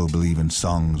people still believe in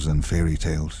songs and fairy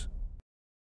tales.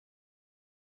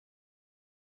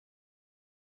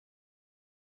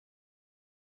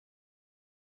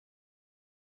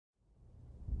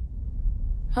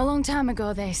 A long time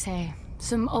ago, they say,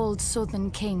 some old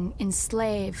southern king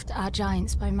enslaved our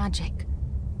giants by magic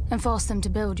and forced them to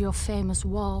build your famous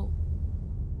wall.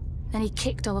 Then he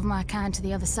kicked all of my kind to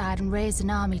the other side and raised an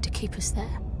army to keep us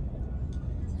there.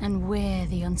 And we're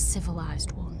the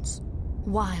uncivilized ones.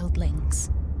 Wildlings.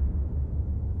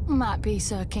 Might be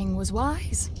Sir King was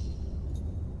wise.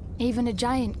 Even a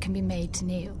giant can be made to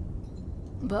kneel,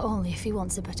 but only if he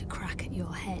wants a better crack at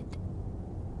your head.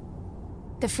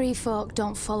 The free folk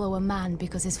don't follow a man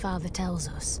because his father tells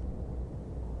us.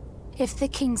 If the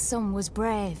king's son was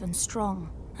brave and strong,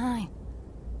 aye,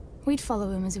 we'd follow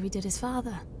him as we did his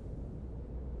father.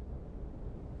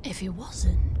 If he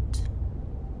wasn't...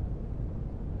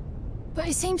 But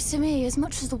it seems to me, as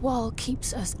much as the wall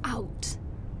keeps us out,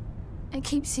 it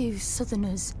keeps you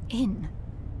southerners in.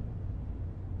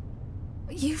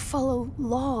 You follow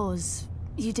laws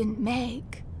you didn't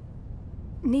make.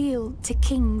 Kneel to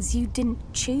kings you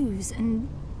didn't choose, and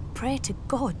pray to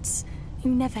gods you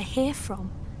never hear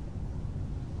from.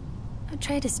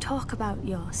 Traders talk about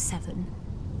your seven.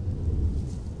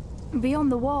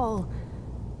 Beyond the wall,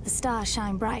 the stars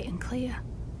shine bright and clear.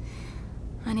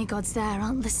 Any gods there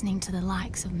aren't listening to the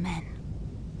likes of men.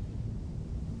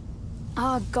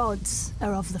 Our gods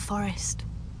are of the forest,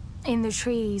 in the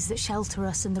trees that shelter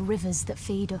us and the rivers that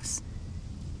feed us.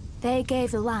 They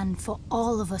gave the land for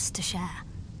all of us to share.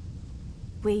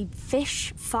 We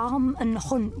fish, farm, and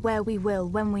hunt where we will,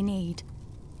 when we need.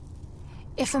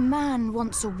 If a man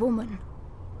wants a woman,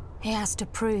 he has to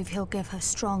prove he'll give her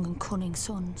strong and cunning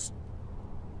sons.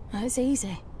 It's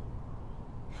easy.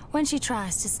 When she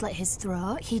tries to slit his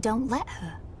throat, he don't let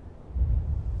her.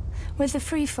 With the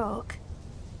free folk,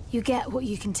 you get what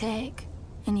you can take,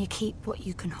 and you keep what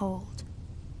you can hold.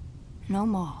 No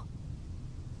more.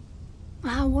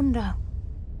 I wonder,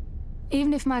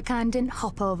 Even if my kind didn't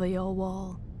hop over your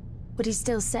wall, would he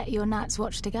still set your Night's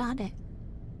Watch to guard it?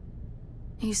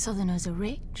 You Southerners are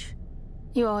rich.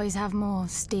 You always have more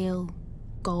steel,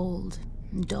 gold,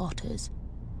 and daughters.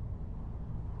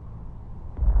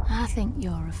 I think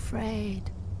you're afraid.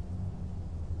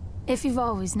 If you've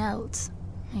always knelt,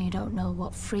 you don't know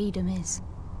what freedom is.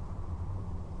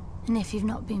 And if you've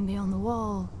not been beyond the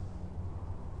wall,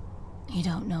 you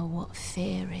don't know what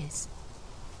fear is.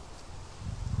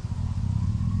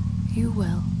 You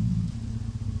will.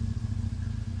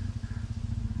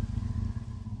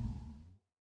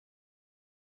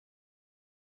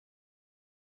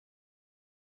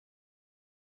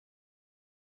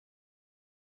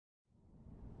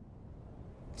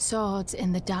 Swords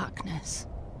in the darkness.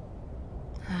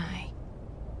 Aye.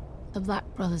 The Black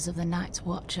Brothers of the Night's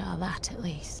Watch are that, at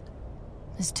least.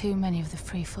 As too many of the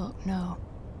free folk know.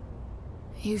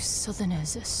 You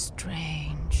Southerners are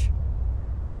strange.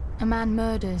 A man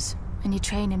murders, and you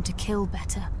train him to kill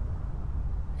better.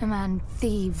 A man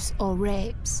thieves or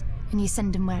rapes, and you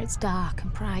send him where it's dark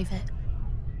and private.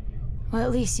 Well,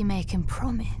 at least you make him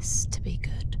promise to be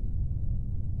good.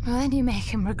 Well, then you make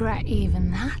him regret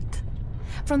even that.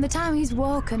 From the time he's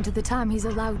woken to the time he's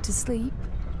allowed to sleep,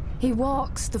 he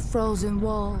walks the frozen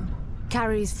wall,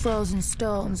 carries frozen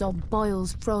stones or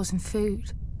boils frozen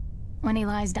food. When he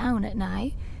lies down at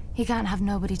night, he can't have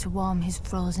nobody to warm his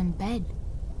frozen bed.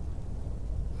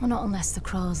 Well, not unless the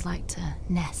crows like to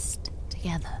nest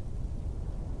together.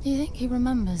 Do you think he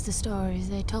remembers the stories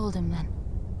they told him then?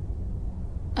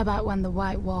 About when the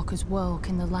White Walkers woke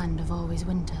in the land of always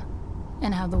winter,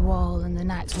 and how the wall and the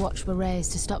Night's Watch were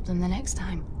raised to stop them the next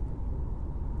time.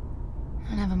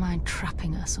 And never mind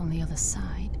trapping us on the other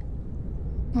side.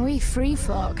 We free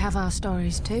folk have our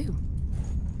stories too.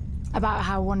 About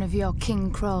how one of your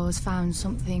king crows found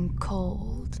something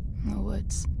cold in the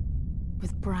woods,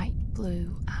 with bright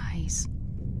blue eyes.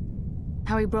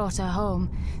 How he brought her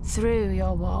home, through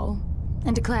your wall,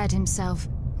 and declared himself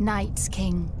Night's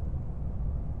King.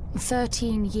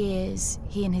 13 years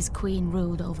he and his queen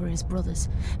ruled over his brothers,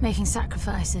 making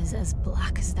sacrifices as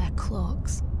black as their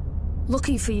cloaks.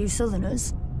 Lucky for you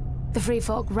Southerners, the free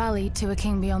folk rallied to a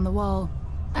king beyond the wall,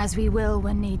 as we will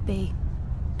when need be,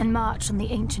 and marched on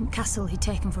the ancient castle he'd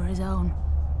taken for his own,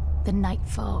 the Night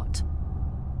Fort.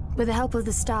 With the help of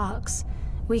the Starks,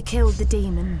 we killed the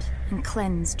demon and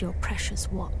cleansed your precious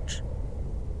watch.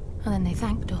 And then they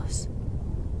thanked us,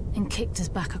 and kicked us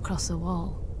back across the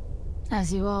wall,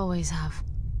 as you always have.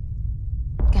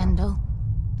 Gendel,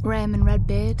 Raymond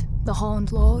Redbeard, the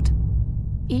Horned Lord,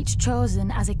 each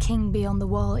chosen as a king beyond the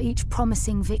wall, each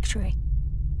promising victory.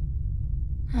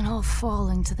 And all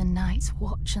falling to the Night's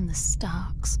Watch and the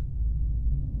Starks.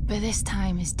 But this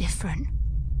time is different.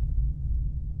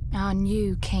 Our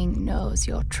new king knows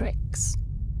your tricks.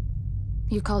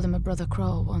 You called him a brother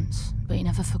crow once, but you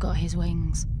never forgot his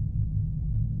wings.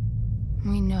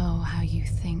 We know how you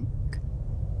think.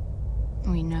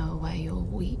 We know where you're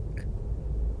weak.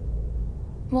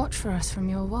 Watch for us from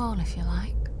your wall if you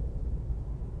like.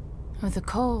 With the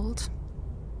cold,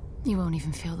 you won't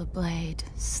even feel the blade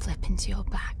slip into your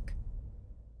back.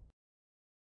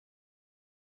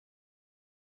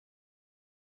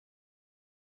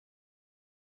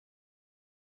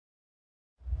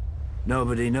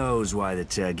 Nobody knows why the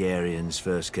Targaryens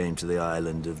first came to the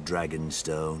island of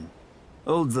Dragonstone.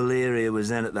 Old Valyria was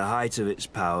then at the height of its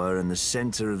power and the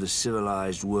center of the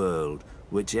civilized world,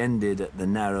 which ended at the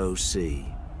Narrow Sea.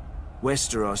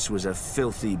 Westeros was a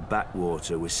filthy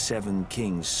backwater with 7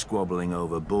 kings squabbling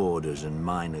over borders and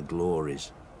minor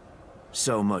glories.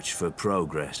 So much for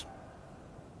progress.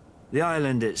 The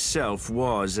island itself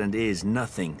was and is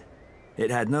nothing. It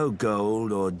had no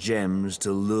gold or gems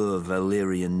to lure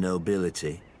Valyrian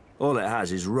nobility. All it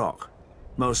has is rock.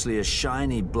 Mostly a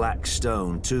shiny black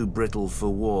stone, too brittle for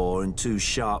war and too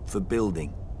sharp for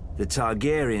building. The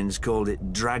Targaryens called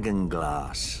it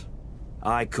dragonglass.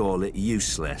 I call it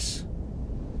useless.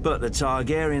 But the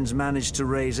Targaryens managed to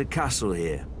raise a castle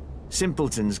here.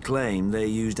 Simpletons claim they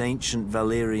used ancient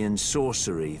Valyrian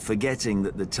sorcery, forgetting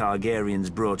that the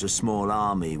Targaryens brought a small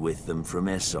army with them from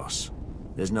Essos.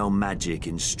 There's no magic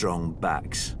in strong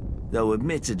backs, though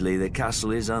admittedly the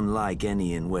castle is unlike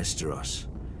any in Westeros.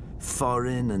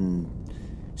 Foreign and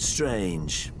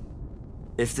strange.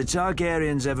 If the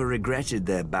Targaryens ever regretted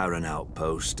their barren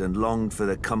outpost and longed for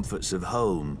the comforts of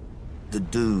home, the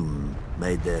doom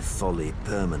made their folly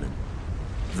permanent.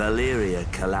 Valyria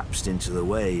collapsed into the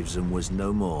waves and was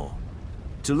no more.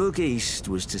 To look east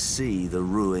was to see the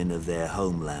ruin of their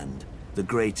homeland, the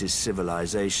greatest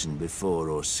civilization before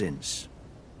or since.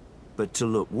 But to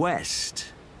look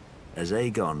west, as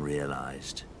Aegon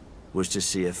realized, was to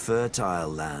see a fertile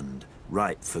land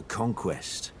ripe for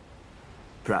conquest.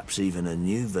 Perhaps even a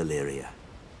new Valyria.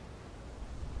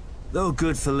 Though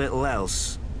good for little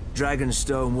else,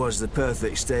 Dragonstone was the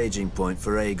perfect staging point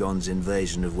for Aegon's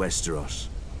invasion of Westeros.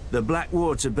 The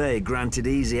Blackwater Bay granted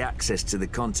easy access to the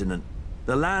continent.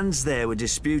 The lands there were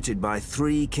disputed by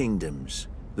 3 kingdoms: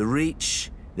 the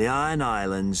Reach, the Iron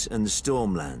Islands, and the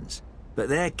Stormlands. But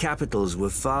their capitals were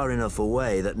far enough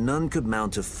away that none could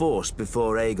mount a force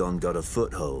before Aegon got a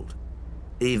foothold,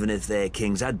 even if their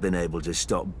kings had been able to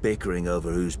stop bickering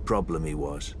over whose problem he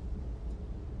was.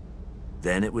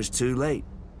 Then it was too late.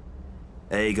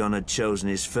 Aegon had chosen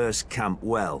his first camp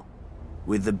well,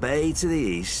 with the bay to the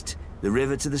east, the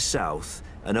river to the south,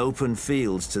 and open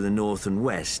fields to the north and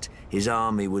west. His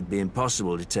army would be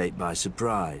impossible to take by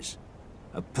surprise.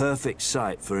 A perfect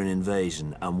site for an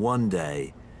invasion, and one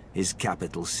day, his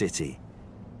capital city,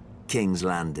 King's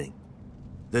Landing.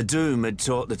 The Doom had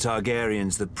taught the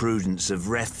Targaryens the prudence of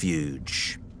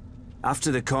refuge.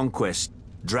 After the conquest,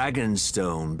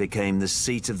 Dragonstone became the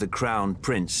seat of the crowned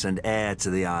prince and heir to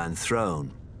the Iron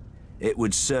Throne. It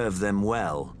would serve them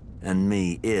well, and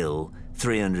me ill,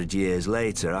 300 years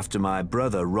later, after my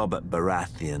brother Robert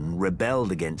Baratheon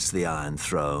rebelled against the Iron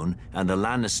Throne and the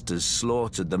Lannisters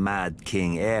slaughtered the Mad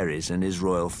King Aerys and his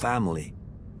royal family.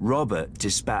 Robert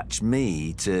dispatched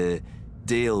me to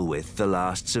deal with the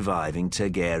last surviving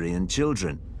Targaryen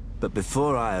children, but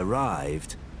before I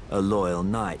arrived, a loyal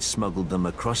knight smuggled them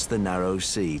across the narrow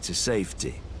sea to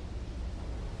safety.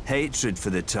 Hatred for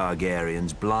the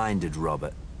Targaryens blinded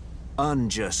Robert.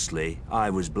 Unjustly, I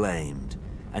was blamed,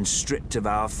 and stripped of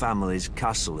our family's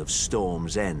castle of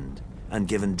Storm's End, and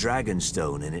given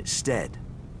Dragonstone in its stead.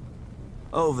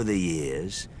 Over the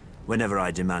years, whenever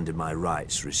I demanded my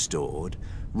rights restored,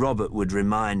 Robert would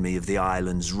remind me of the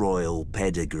island's royal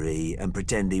pedigree and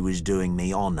pretend he was doing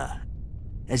me honor,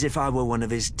 as if I were one of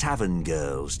his tavern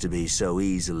girls to be so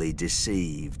easily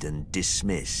deceived and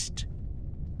dismissed.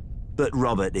 But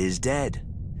Robert is dead,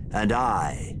 and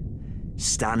I,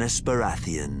 Stannis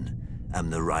Baratheon, am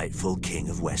the rightful king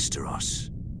of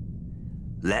Westeros.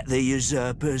 Let the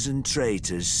usurpers and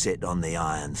traitors sit on the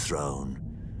Iron Throne.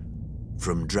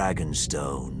 From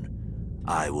Dragonstone,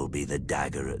 I will be the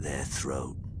dagger at their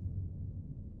throat.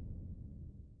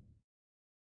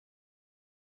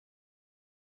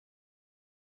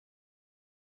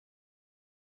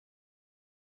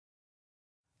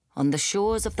 On the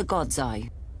shores of the God's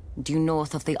Eye, due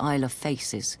north of the Isle of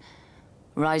Faces,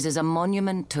 rises a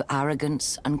monument to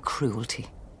arrogance and cruelty.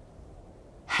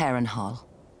 Harrenhal.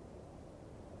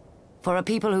 For a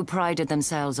people who prided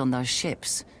themselves on their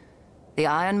ships, the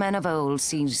Iron Men of old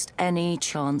seized any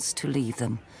chance to leave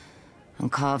them,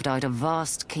 and carved out a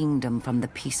vast kingdom from the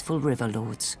peaceful river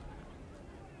lords.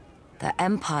 The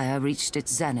Empire reached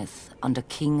its zenith under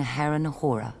King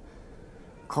Harrenhal,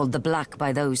 called the Black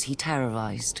by those he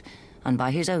terrorized, and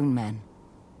by his own men,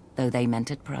 though they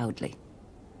meant it proudly.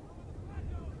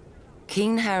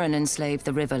 King Harren enslaved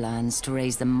the Riverlands to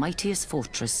raise the mightiest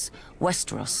fortress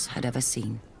Westeros had ever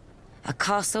seen. A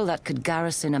castle that could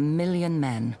garrison 1 million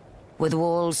men, with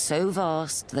walls so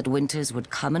vast that winters would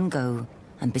come and go,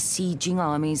 and besieging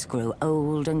armies grow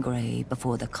old and grey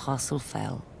before the castle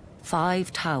fell.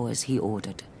 5 towers he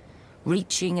ordered,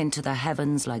 reaching into the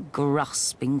heavens like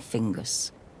grasping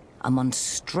fingers. A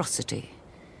monstrosity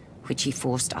which he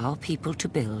forced our people to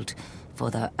build for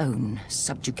their own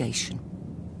subjugation.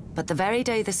 But the very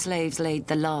day the slaves laid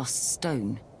the last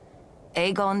stone,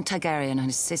 Aegon Targaryen and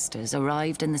his sisters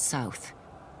arrived in the south.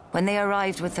 When they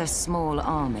arrived with their small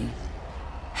army,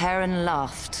 Harren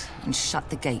laughed and shut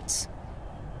the gates.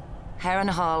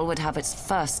 Harrenhal would have its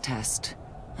first test,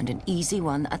 and an easy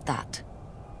one at that.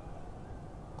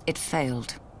 It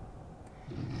failed.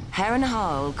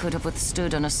 Harrenhal could have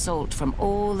withstood an assault from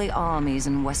all the armies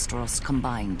in Westeros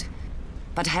combined.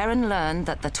 But Harren learned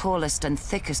that the tallest and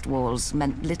thickest walls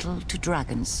meant little to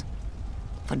dragons,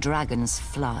 for dragons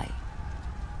fly.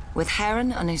 With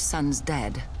Harren and his sons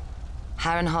dead,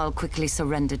 Harrenhal quickly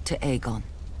surrendered to Aegon.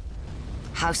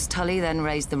 House Tully then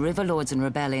raised the River Lords in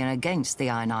rebellion against the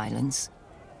Iron Islands,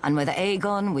 and with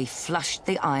Aegon we flushed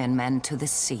the Iron Men to the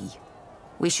sea.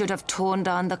 We should have torn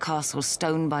down the castle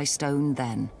stone by stone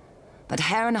then, but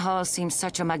Harrenhal seemed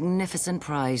such a magnificent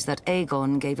prize that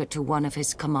Aegon gave it to one of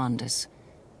his commanders,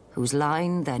 whose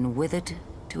line then withered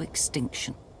to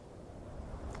extinction,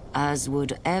 as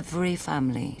would every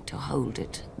family to hold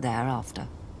it thereafter.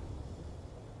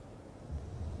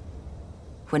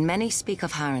 When many speak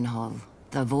of Harrenhal,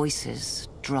 their voices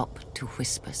drop to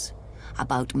whispers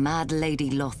about Mad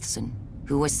Lady Lothson,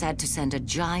 who was said to send a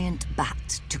giant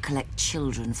bat to collect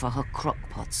children for her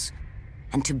crockpots,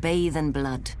 and to bathe in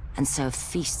blood and serve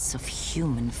feasts of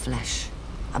human flesh.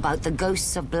 About the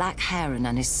ghosts of Black Heron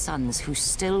and his sons who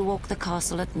still walk the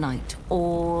castle at night,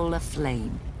 all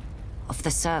aflame. Of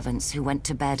the servants who went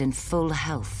to bed in full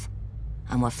health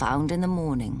and were found in the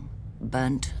morning,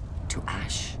 burnt to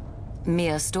ash.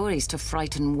 Mere stories to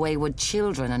frighten wayward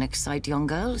children and excite young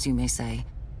girls, you may say.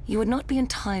 You would not be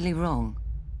entirely wrong.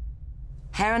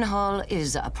 Harrenhal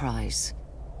is a prize.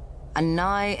 A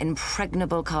nigh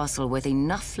impregnable castle with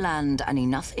enough land and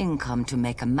enough income to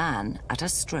make a man, at a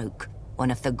stroke,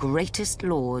 one of the greatest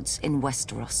lords in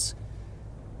Westeros.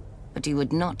 But you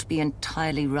would not be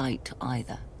entirely right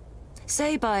either.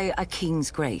 Say by a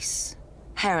king's grace,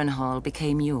 Harrenhal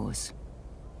became yours.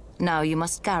 Now you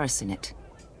must garrison it.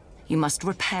 You must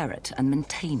repair it and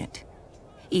maintain it.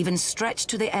 Even stretched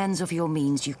to the ends of your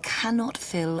means, you cannot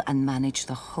fill and manage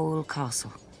the whole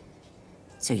castle.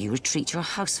 So you retreat your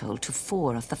household to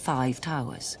 4 of the 5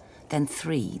 towers, then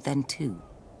 3, then 2,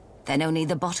 then only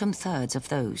the bottom thirds of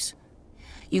those.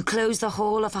 You close the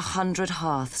hall of 100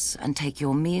 hearths and take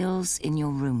your meals in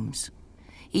your rooms.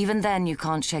 Even then you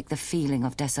can't shake the feeling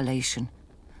of desolation,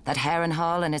 that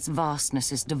Harrenhal and its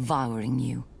vastness is devouring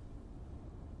you.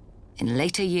 In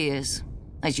later years,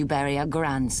 as you bury a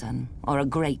grandson or a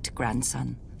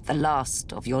great-grandson, the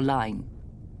last of your line,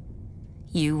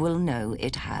 you will know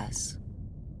it has.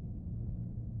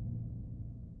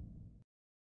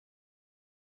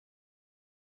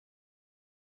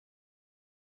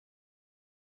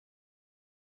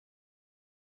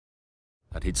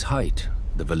 At its height,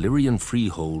 the Valyrian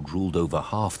freehold ruled over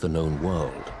half the known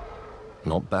world.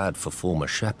 Not bad for former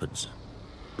shepherds,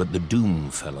 but the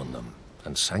doom fell on them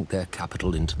and sank their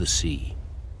capital into the sea.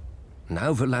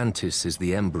 Now Volantis is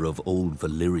the ember of old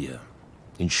Valyria,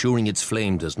 ensuring its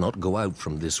flame does not go out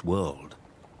from this world,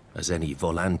 as any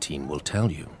Volantine will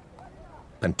tell you.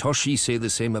 Pentoshi say the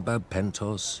same about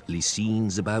Pentos,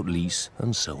 Lycians about Lys,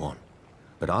 and so on.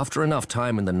 But after enough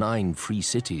time in the 9 free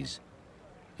cities,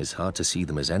 it's hard to see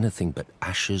them as anything but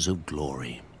ashes of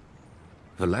glory.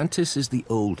 Volantis is the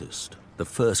oldest, the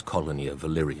first colony of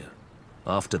Valyria.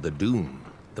 After the Doom,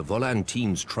 the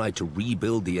Volantines tried to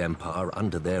rebuild the Empire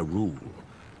under their rule.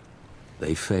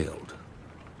 They failed.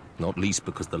 Not least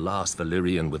because the last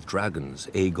Valyrian with dragons,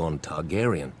 Aegon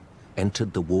Targaryen,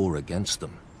 entered the war against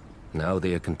them. Now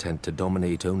they are content to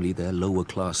dominate only their lower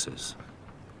classes.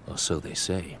 Or so they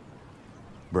say.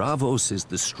 Braavos is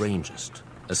the strangest.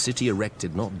 A city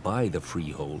erected not by the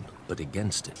freehold, but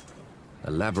against it.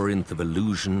 A labyrinth of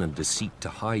illusion and deceit to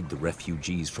hide the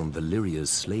refugees from Valyria's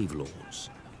slave lords.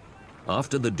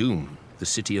 After the Doom, the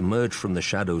city emerged from the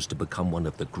shadows to become one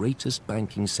of the greatest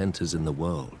banking centers in the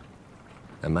world.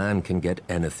 A man can get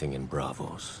anything in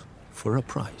Braavos, for a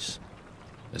price.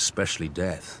 Especially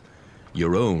death.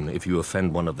 Your own if you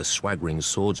offend one of the swaggering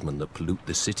swordsmen that pollute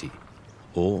the city.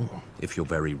 Or, if you're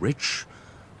very rich,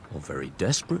 or very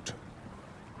desperate,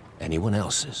 anyone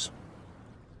else's.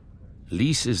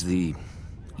 Lys is the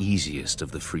easiest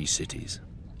of the free cities,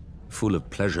 full of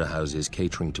pleasure houses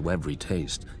catering to every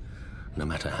taste, no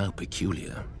matter how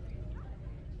peculiar.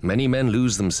 Many men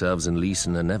lose themselves in Lys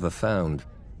and are never found,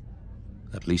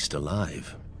 at least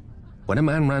alive. When a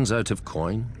man runs out of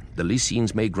coin, the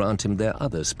Lycians may grant him their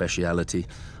other speciality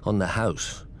on the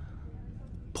house: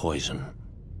 poison.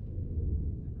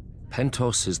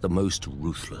 Pentos is the most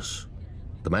ruthless.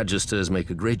 The Magisters make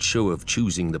a great show of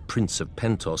choosing the Prince of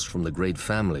Pentos from the great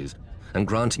families and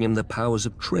granting him the powers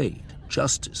of trade,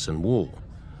 justice, and war,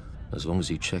 as long as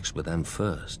he checks with them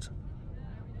first.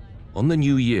 On the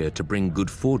new year, to bring good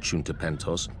fortune to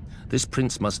Pentos, this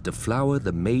prince must deflower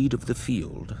the Maid of the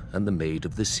Field and the Maid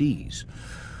of the Seas.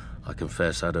 I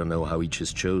confess I don't know how each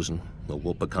is chosen, or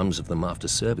what becomes of them after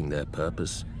serving their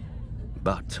purpose.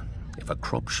 But if a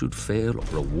crop should fail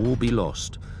or a war be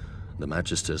lost, the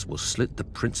Magisters will slit the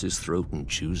prince's throat and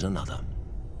choose another.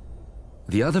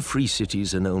 The other free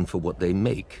cities are known for what they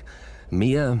make.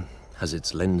 Mia has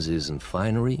its lenses and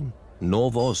finery,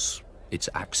 Norvos, its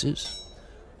axes,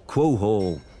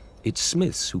 Quohor, its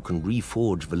smiths who can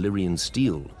reforge Valyrian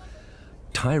steel,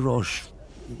 Tyrosh,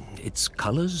 its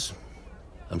colors.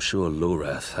 I'm sure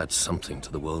Lorath had something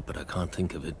to the world, but I can't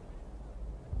think of it.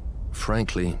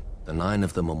 Frankly, the 9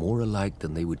 of them are more alike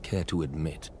than they would care to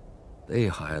admit. They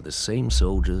hire the same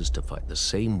soldiers to fight the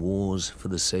same wars for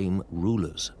the same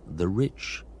rulers, the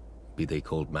rich, be they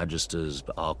called Magisters,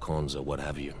 Archons, or what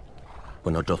have you.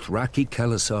 When a Dothraki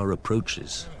Khalasar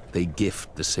approaches, they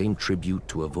gift the same tribute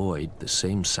to avoid the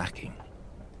same sacking.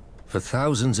 For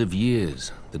thousands of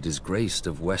years, the disgraced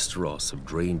of Westeros have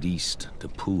drained east to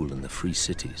pool in the free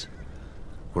cities,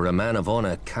 where a man of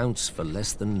honor counts for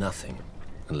less than nothing,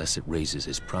 unless it raises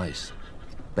his price.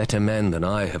 Better men than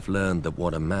I have learned that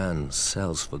what a man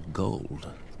sells for gold,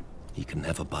 he can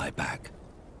never buy back.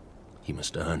 He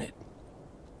must earn it.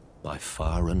 By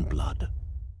fire and blood.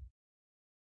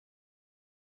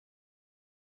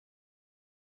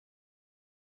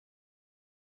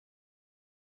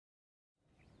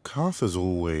 Carth has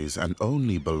always and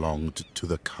only belonged to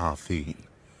the Carthine.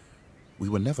 We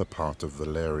were never part of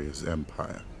Valeria's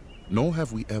empire, nor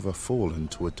have we ever fallen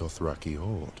to a Dothraki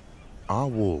horde. Our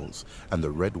walls and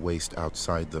the red waste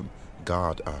outside them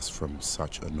guard us from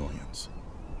such annoyance.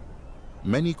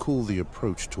 Many call the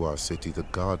approach to our city the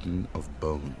Garden of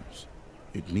Bones.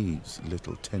 It needs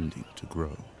little tending to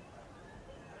grow.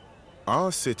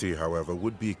 Our city, however,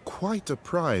 would be quite a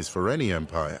prize for any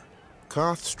empire.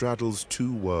 Carth straddles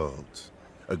two worlds,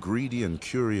 a greedy and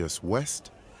curious west,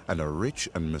 and a rich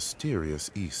and mysterious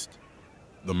east.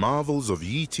 The marvels of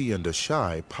Yiti and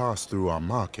Ashai pass through our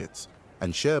markets,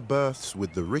 and share berths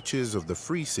with the riches of the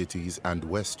free cities and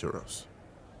Westeros.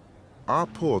 Our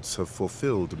ports have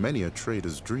fulfilled many a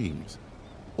trader's dreams,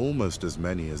 almost as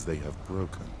many as they have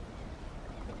broken.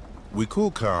 We call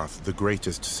Carth the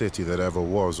greatest city that ever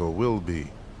was or will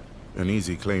be. An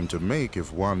easy claim to make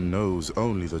if one knows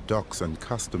only the docks and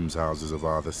customs houses of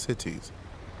other cities.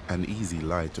 An easy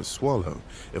lie to swallow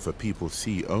if a people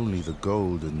see only the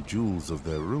gold and jewels of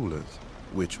their rulers,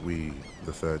 which we,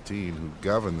 the 13 who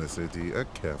govern the city, are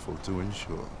careful to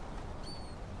ensure.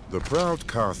 The proud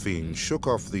Carthine shook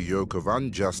off the yoke of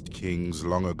unjust kings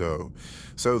long ago,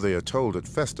 so they are told at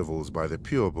festivals by the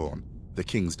pureborn, the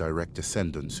king's direct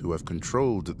descendants who have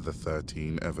controlled the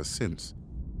 13 ever since.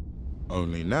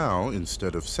 Only now,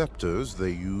 instead of scepters,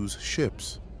 they use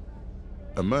ships.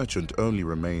 A merchant only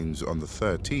remains on the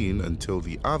 13 until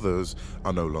the others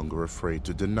are no longer afraid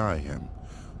to deny him,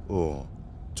 or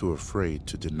too afraid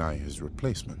to deny his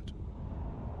replacement.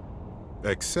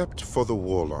 Except for the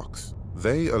warlocks,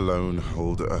 they alone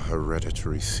hold a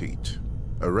hereditary seat,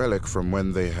 a relic from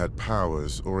when they had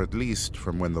powers, or at least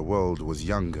from when the world was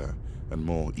younger and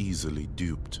more easily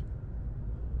duped.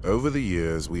 Over the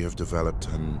years, we have developed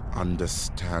an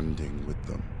understanding with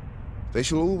them. They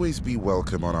shall always be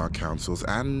welcome on our councils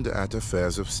and at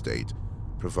affairs of state,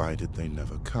 provided they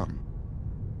never come.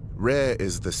 Rare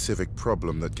is the civic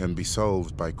problem that can be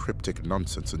solved by cryptic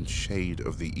nonsense and shade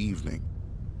of the evening.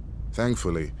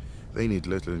 Thankfully, they need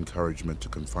little encouragement to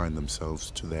confine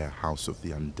themselves to their House of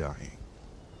the Undying.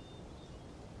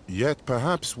 Yet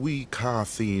perhaps we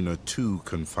Carthine are too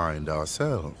confined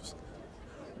ourselves.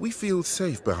 We feel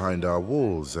safe behind our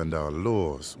walls and our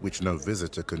laws, which no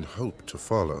visitor can hope to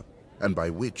follow, and by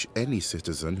which any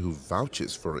citizen who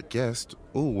vouches for a guest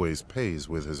always pays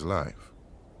with his life.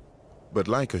 But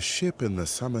like a ship in the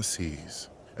summer seas,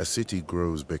 a city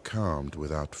grows becalmed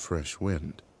without fresh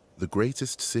wind. The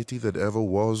greatest city that ever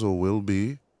was or will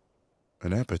be?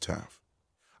 An epitaph.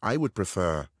 I would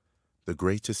prefer the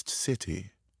greatest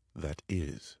city that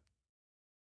is.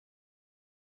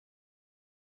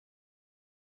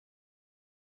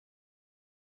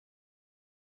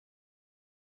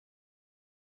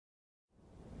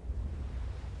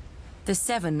 The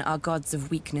Seven are gods of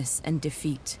weakness and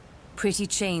defeat, pretty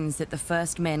chains that the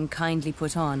first men kindly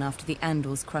put on after the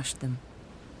Andals crushed them,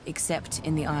 except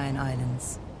in the Iron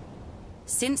Islands.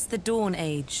 Since the Dawn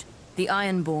Age, the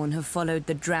Ironborn have followed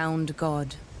the drowned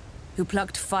god, who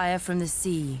plucked fire from the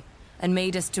sea and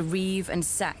made us to reave and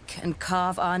sack and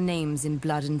carve our names in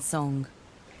blood and song.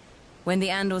 When the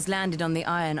Andals landed on the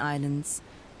Iron Islands,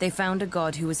 they found a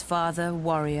god who was father,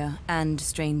 warrior, and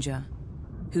stranger,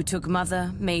 who took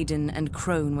mother, maiden, and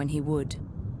crone when he would,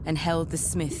 and held the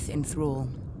smith in thrall.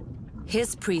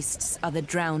 His priests are the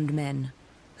drowned men,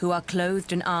 who are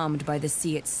clothed and armed by the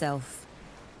sea itself.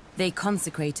 They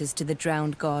consecrate us to the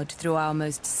drowned god through our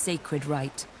most sacred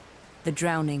rite, the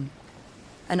drowning,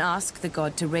 and ask the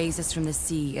god to raise us from the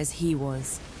sea as he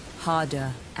was,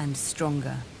 harder and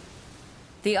stronger.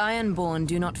 The Ironborn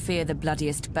do not fear the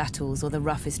bloodiest battles or the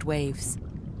roughest waves,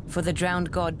 for the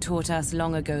drowned god taught us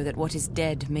long ago that what is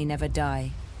dead may never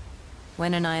die.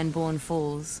 When an Ironborn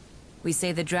falls, we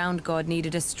say the drowned god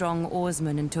needed a strong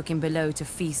oarsman and took him below to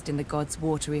feast in the god's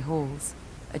watery halls,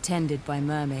 attended by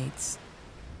mermaids.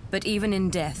 But even in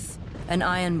death, an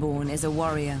Ironborn is a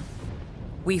warrior.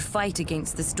 We fight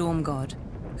against the storm god,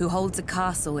 who holds a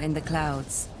castle in the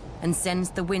clouds, and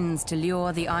sends the winds to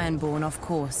lure the Ironborn off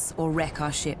course or wreck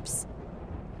our ships.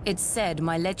 It's said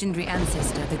my legendary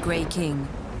ancestor, the Grey King,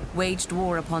 waged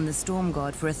war upon the storm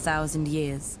god for 1,000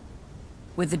 years.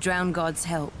 With the drowned god's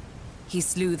help, he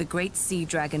slew the great sea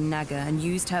dragon Naga and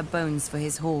used her bones for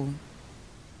his haul.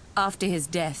 After his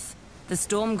death, the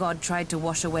storm god tried to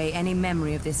wash away any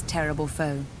memory of this terrible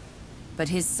foe. but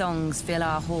his songs fill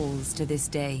our halls to this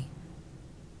day.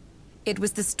 It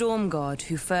was the Storm God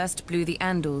who first blew the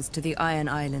Andals to the Iron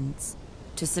Islands,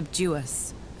 to subdue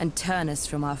us and turn us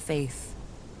from our faith.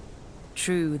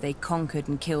 True, they conquered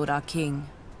and killed our king,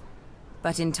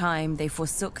 but in time they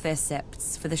forsook their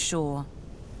septs for the shore,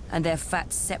 and their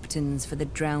fat septons for the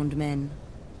drowned men.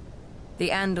 The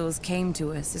Andals came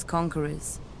to us as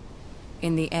conquerors.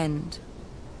 In the end,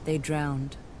 they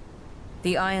drowned.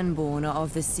 The Ironborn are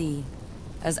of the sea,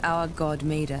 as our god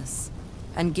made us,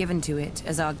 and given to it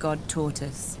as our god taught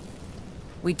us.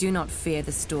 We do not fear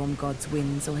the Storm God's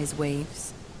winds or his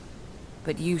waves,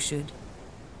 but you should,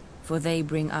 for they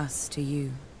bring us to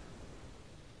you.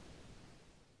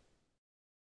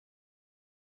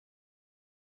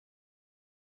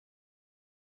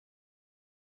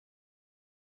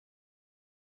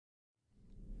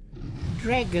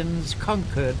 Dragons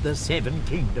conquered the Seven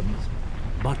Kingdoms,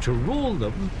 but to rule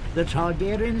them, the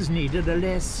Targaryens needed a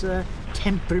less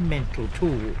temperamental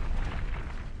tool.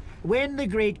 When the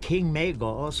great King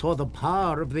Maegor saw the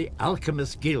power of the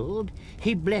Alchemist Guild,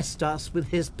 he blessed us with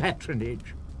his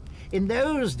patronage. In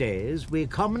those days, we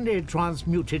commonly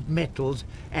transmuted metals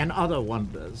and other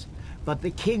wonders, but the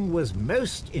king was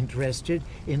most interested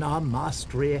in our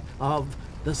mastery of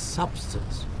the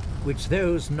substance, which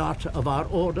those not of our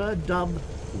order dub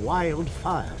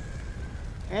wildfire.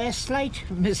 A slight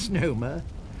misnomer.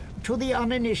 To the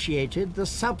uninitiated, the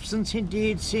substance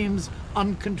indeed seems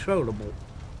uncontrollable.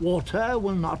 Water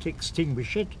will not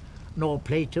extinguish it, nor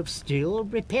plate of steel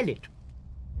repel it.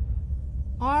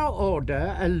 Our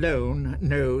order alone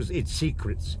knows its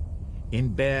secrets. In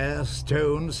bare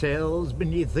stone cells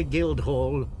beneath the guild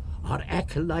hall, our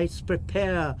acolytes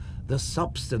prepare the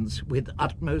substance with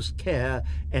utmost care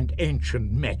and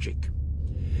ancient magic.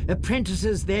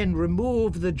 Apprentices then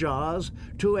remove the jars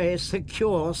to a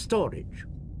secure storage.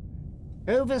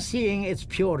 Overseeing its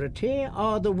purity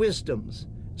are the wisdoms,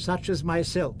 such as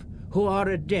myself, who are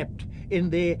adept in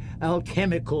the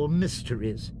alchemical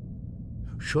mysteries.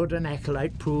 Should an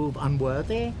acolyte prove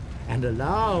unworthy and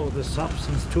allow the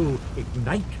substance to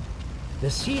ignite,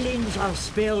 the ceilings are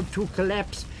spelled to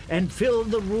collapse and fill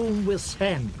the room with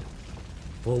sand.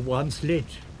 For once lit,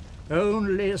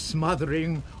 only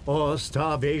smothering or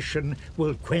starvation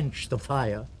will quench the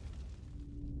fire.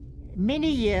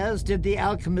 Many years did the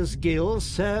Alchemist Guild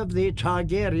serve the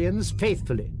Targaryens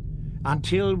faithfully,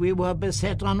 until we were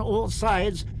beset on all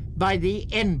sides by the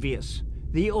envious,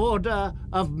 the Order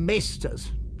of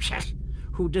Maesters,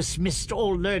 who dismissed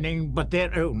all learning but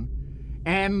their own,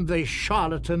 and the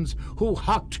charlatans who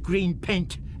hucked green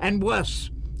paint and worse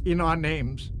in our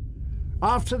names.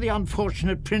 After the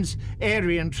unfortunate Prince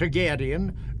Aerion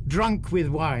Targaryen, drunk with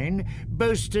wine,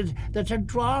 boasted that a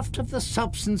draught of the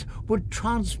substance would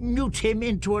transmute him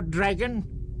into a dragon,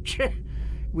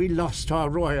 we lost our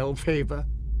royal favor.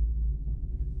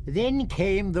 Then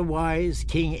came the wise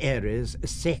King Aerys,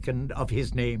 second of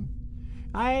his name.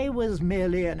 I was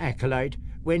merely an acolyte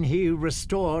when he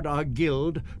restored our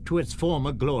guild to its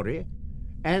former glory.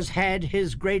 As had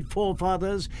his great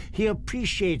forefathers, he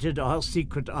appreciated our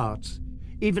secret arts,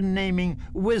 even naming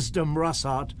Wisdom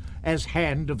Rossart as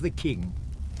Hand of the King.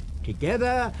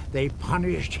 Together they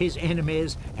punished his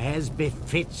enemies as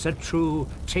befits a true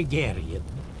Targaryen.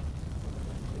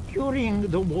 During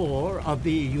the War of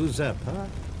the Usurper,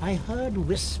 I heard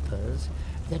whispers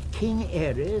that King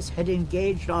Aerys had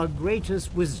engaged our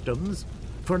greatest wisdoms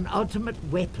for an ultimate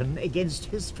weapon against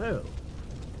his foe.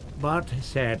 But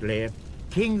sadly,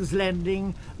 King's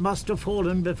Landing must have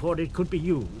fallen before it could be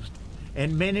used,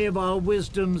 and many of our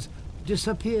wisdoms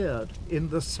disappeared in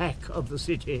the sack of the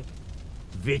city,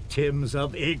 victims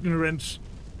of ignorance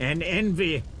and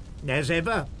envy, as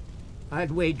ever,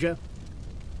 I'd wager.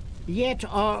 Yet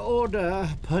our order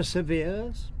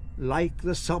perseveres. Like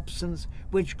the substance,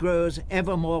 which grows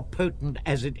ever more potent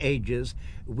as it ages,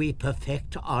 we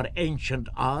perfect our ancient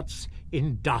arts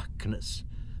in darkness,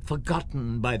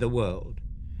 forgotten by the world.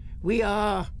 We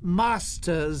are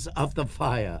masters of the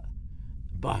fire,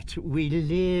 but we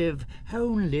live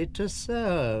only to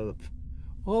serve.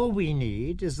 All we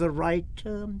need is the right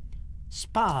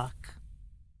spark.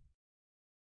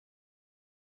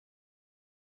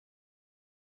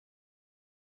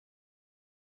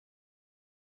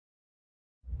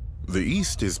 The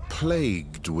East is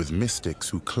plagued with mystics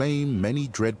who claim many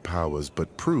dread powers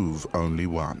but prove only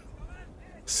one,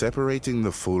 separating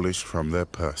the foolish from their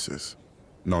purses.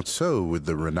 Not so with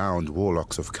the renowned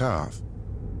warlocks of Karth.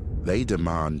 They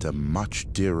demand a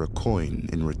much dearer coin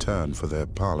in return for their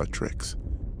parlor tricks: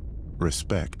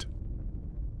 respect.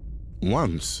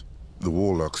 Once, the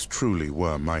warlocks truly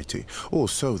were mighty, or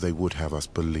so they would have us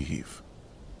believe.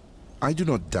 I do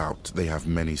not doubt they have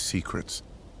many secrets.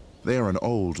 They are an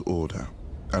old order,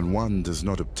 and one does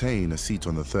not obtain a seat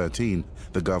on the 13,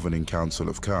 the governing council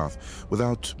of Karth,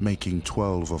 without making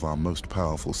 12 of our most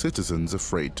powerful citizens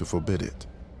afraid to forbid it.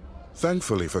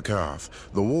 Thankfully for Karth,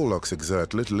 the Warlocks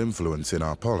exert little influence in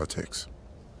our politics.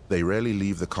 They rarely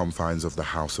leave the confines of the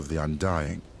House of the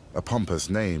Undying, a pompous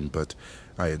name, but,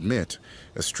 I admit,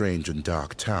 a strange and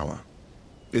dark tower.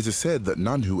 It is said that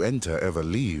none who enter ever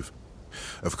leave.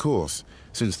 Of course,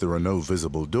 since there are no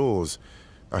visible doors,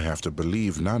 I have to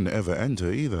believe none ever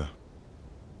enter either.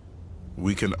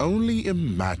 We can only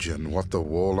imagine what the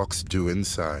Warlocks do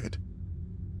inside.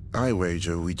 I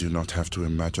wager we do not have to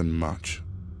imagine much.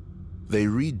 They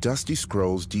read dusty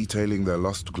scrolls detailing their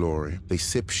lost glory. They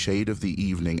sip shade of the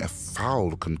evening, a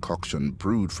foul concoction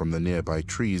brewed from the nearby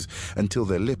trees, until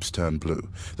their lips turn blue,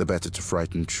 the better to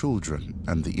frighten children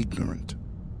and the ignorant.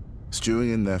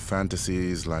 Stewing in their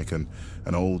fantasies like an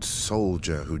old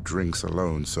soldier who drinks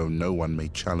alone so no one may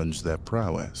challenge their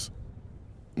prowess.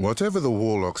 Whatever the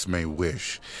Warlocks may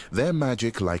wish, their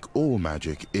magic, like all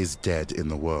magic, is dead in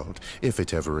the world, if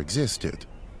it ever existed.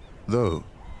 Though,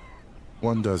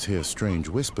 one does hear strange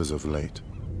whispers of late.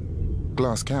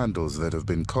 Glass candles that have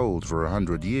been cold for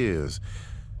 100 years,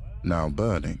 now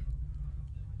burning.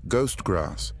 Ghost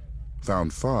grass,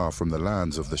 found far from the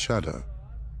lands of the shadow.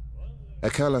 A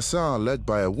Khalasar led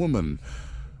by a woman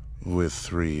with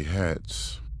 3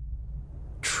 heads.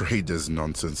 Traders'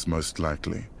 nonsense, most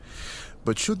likely.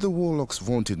 But should the Warlock's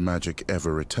vaunted magic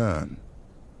ever return,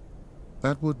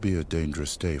 that would be a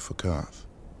dangerous day for Karth.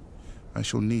 I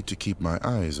shall need to keep my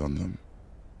eyes on them.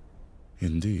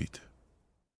 Indeed.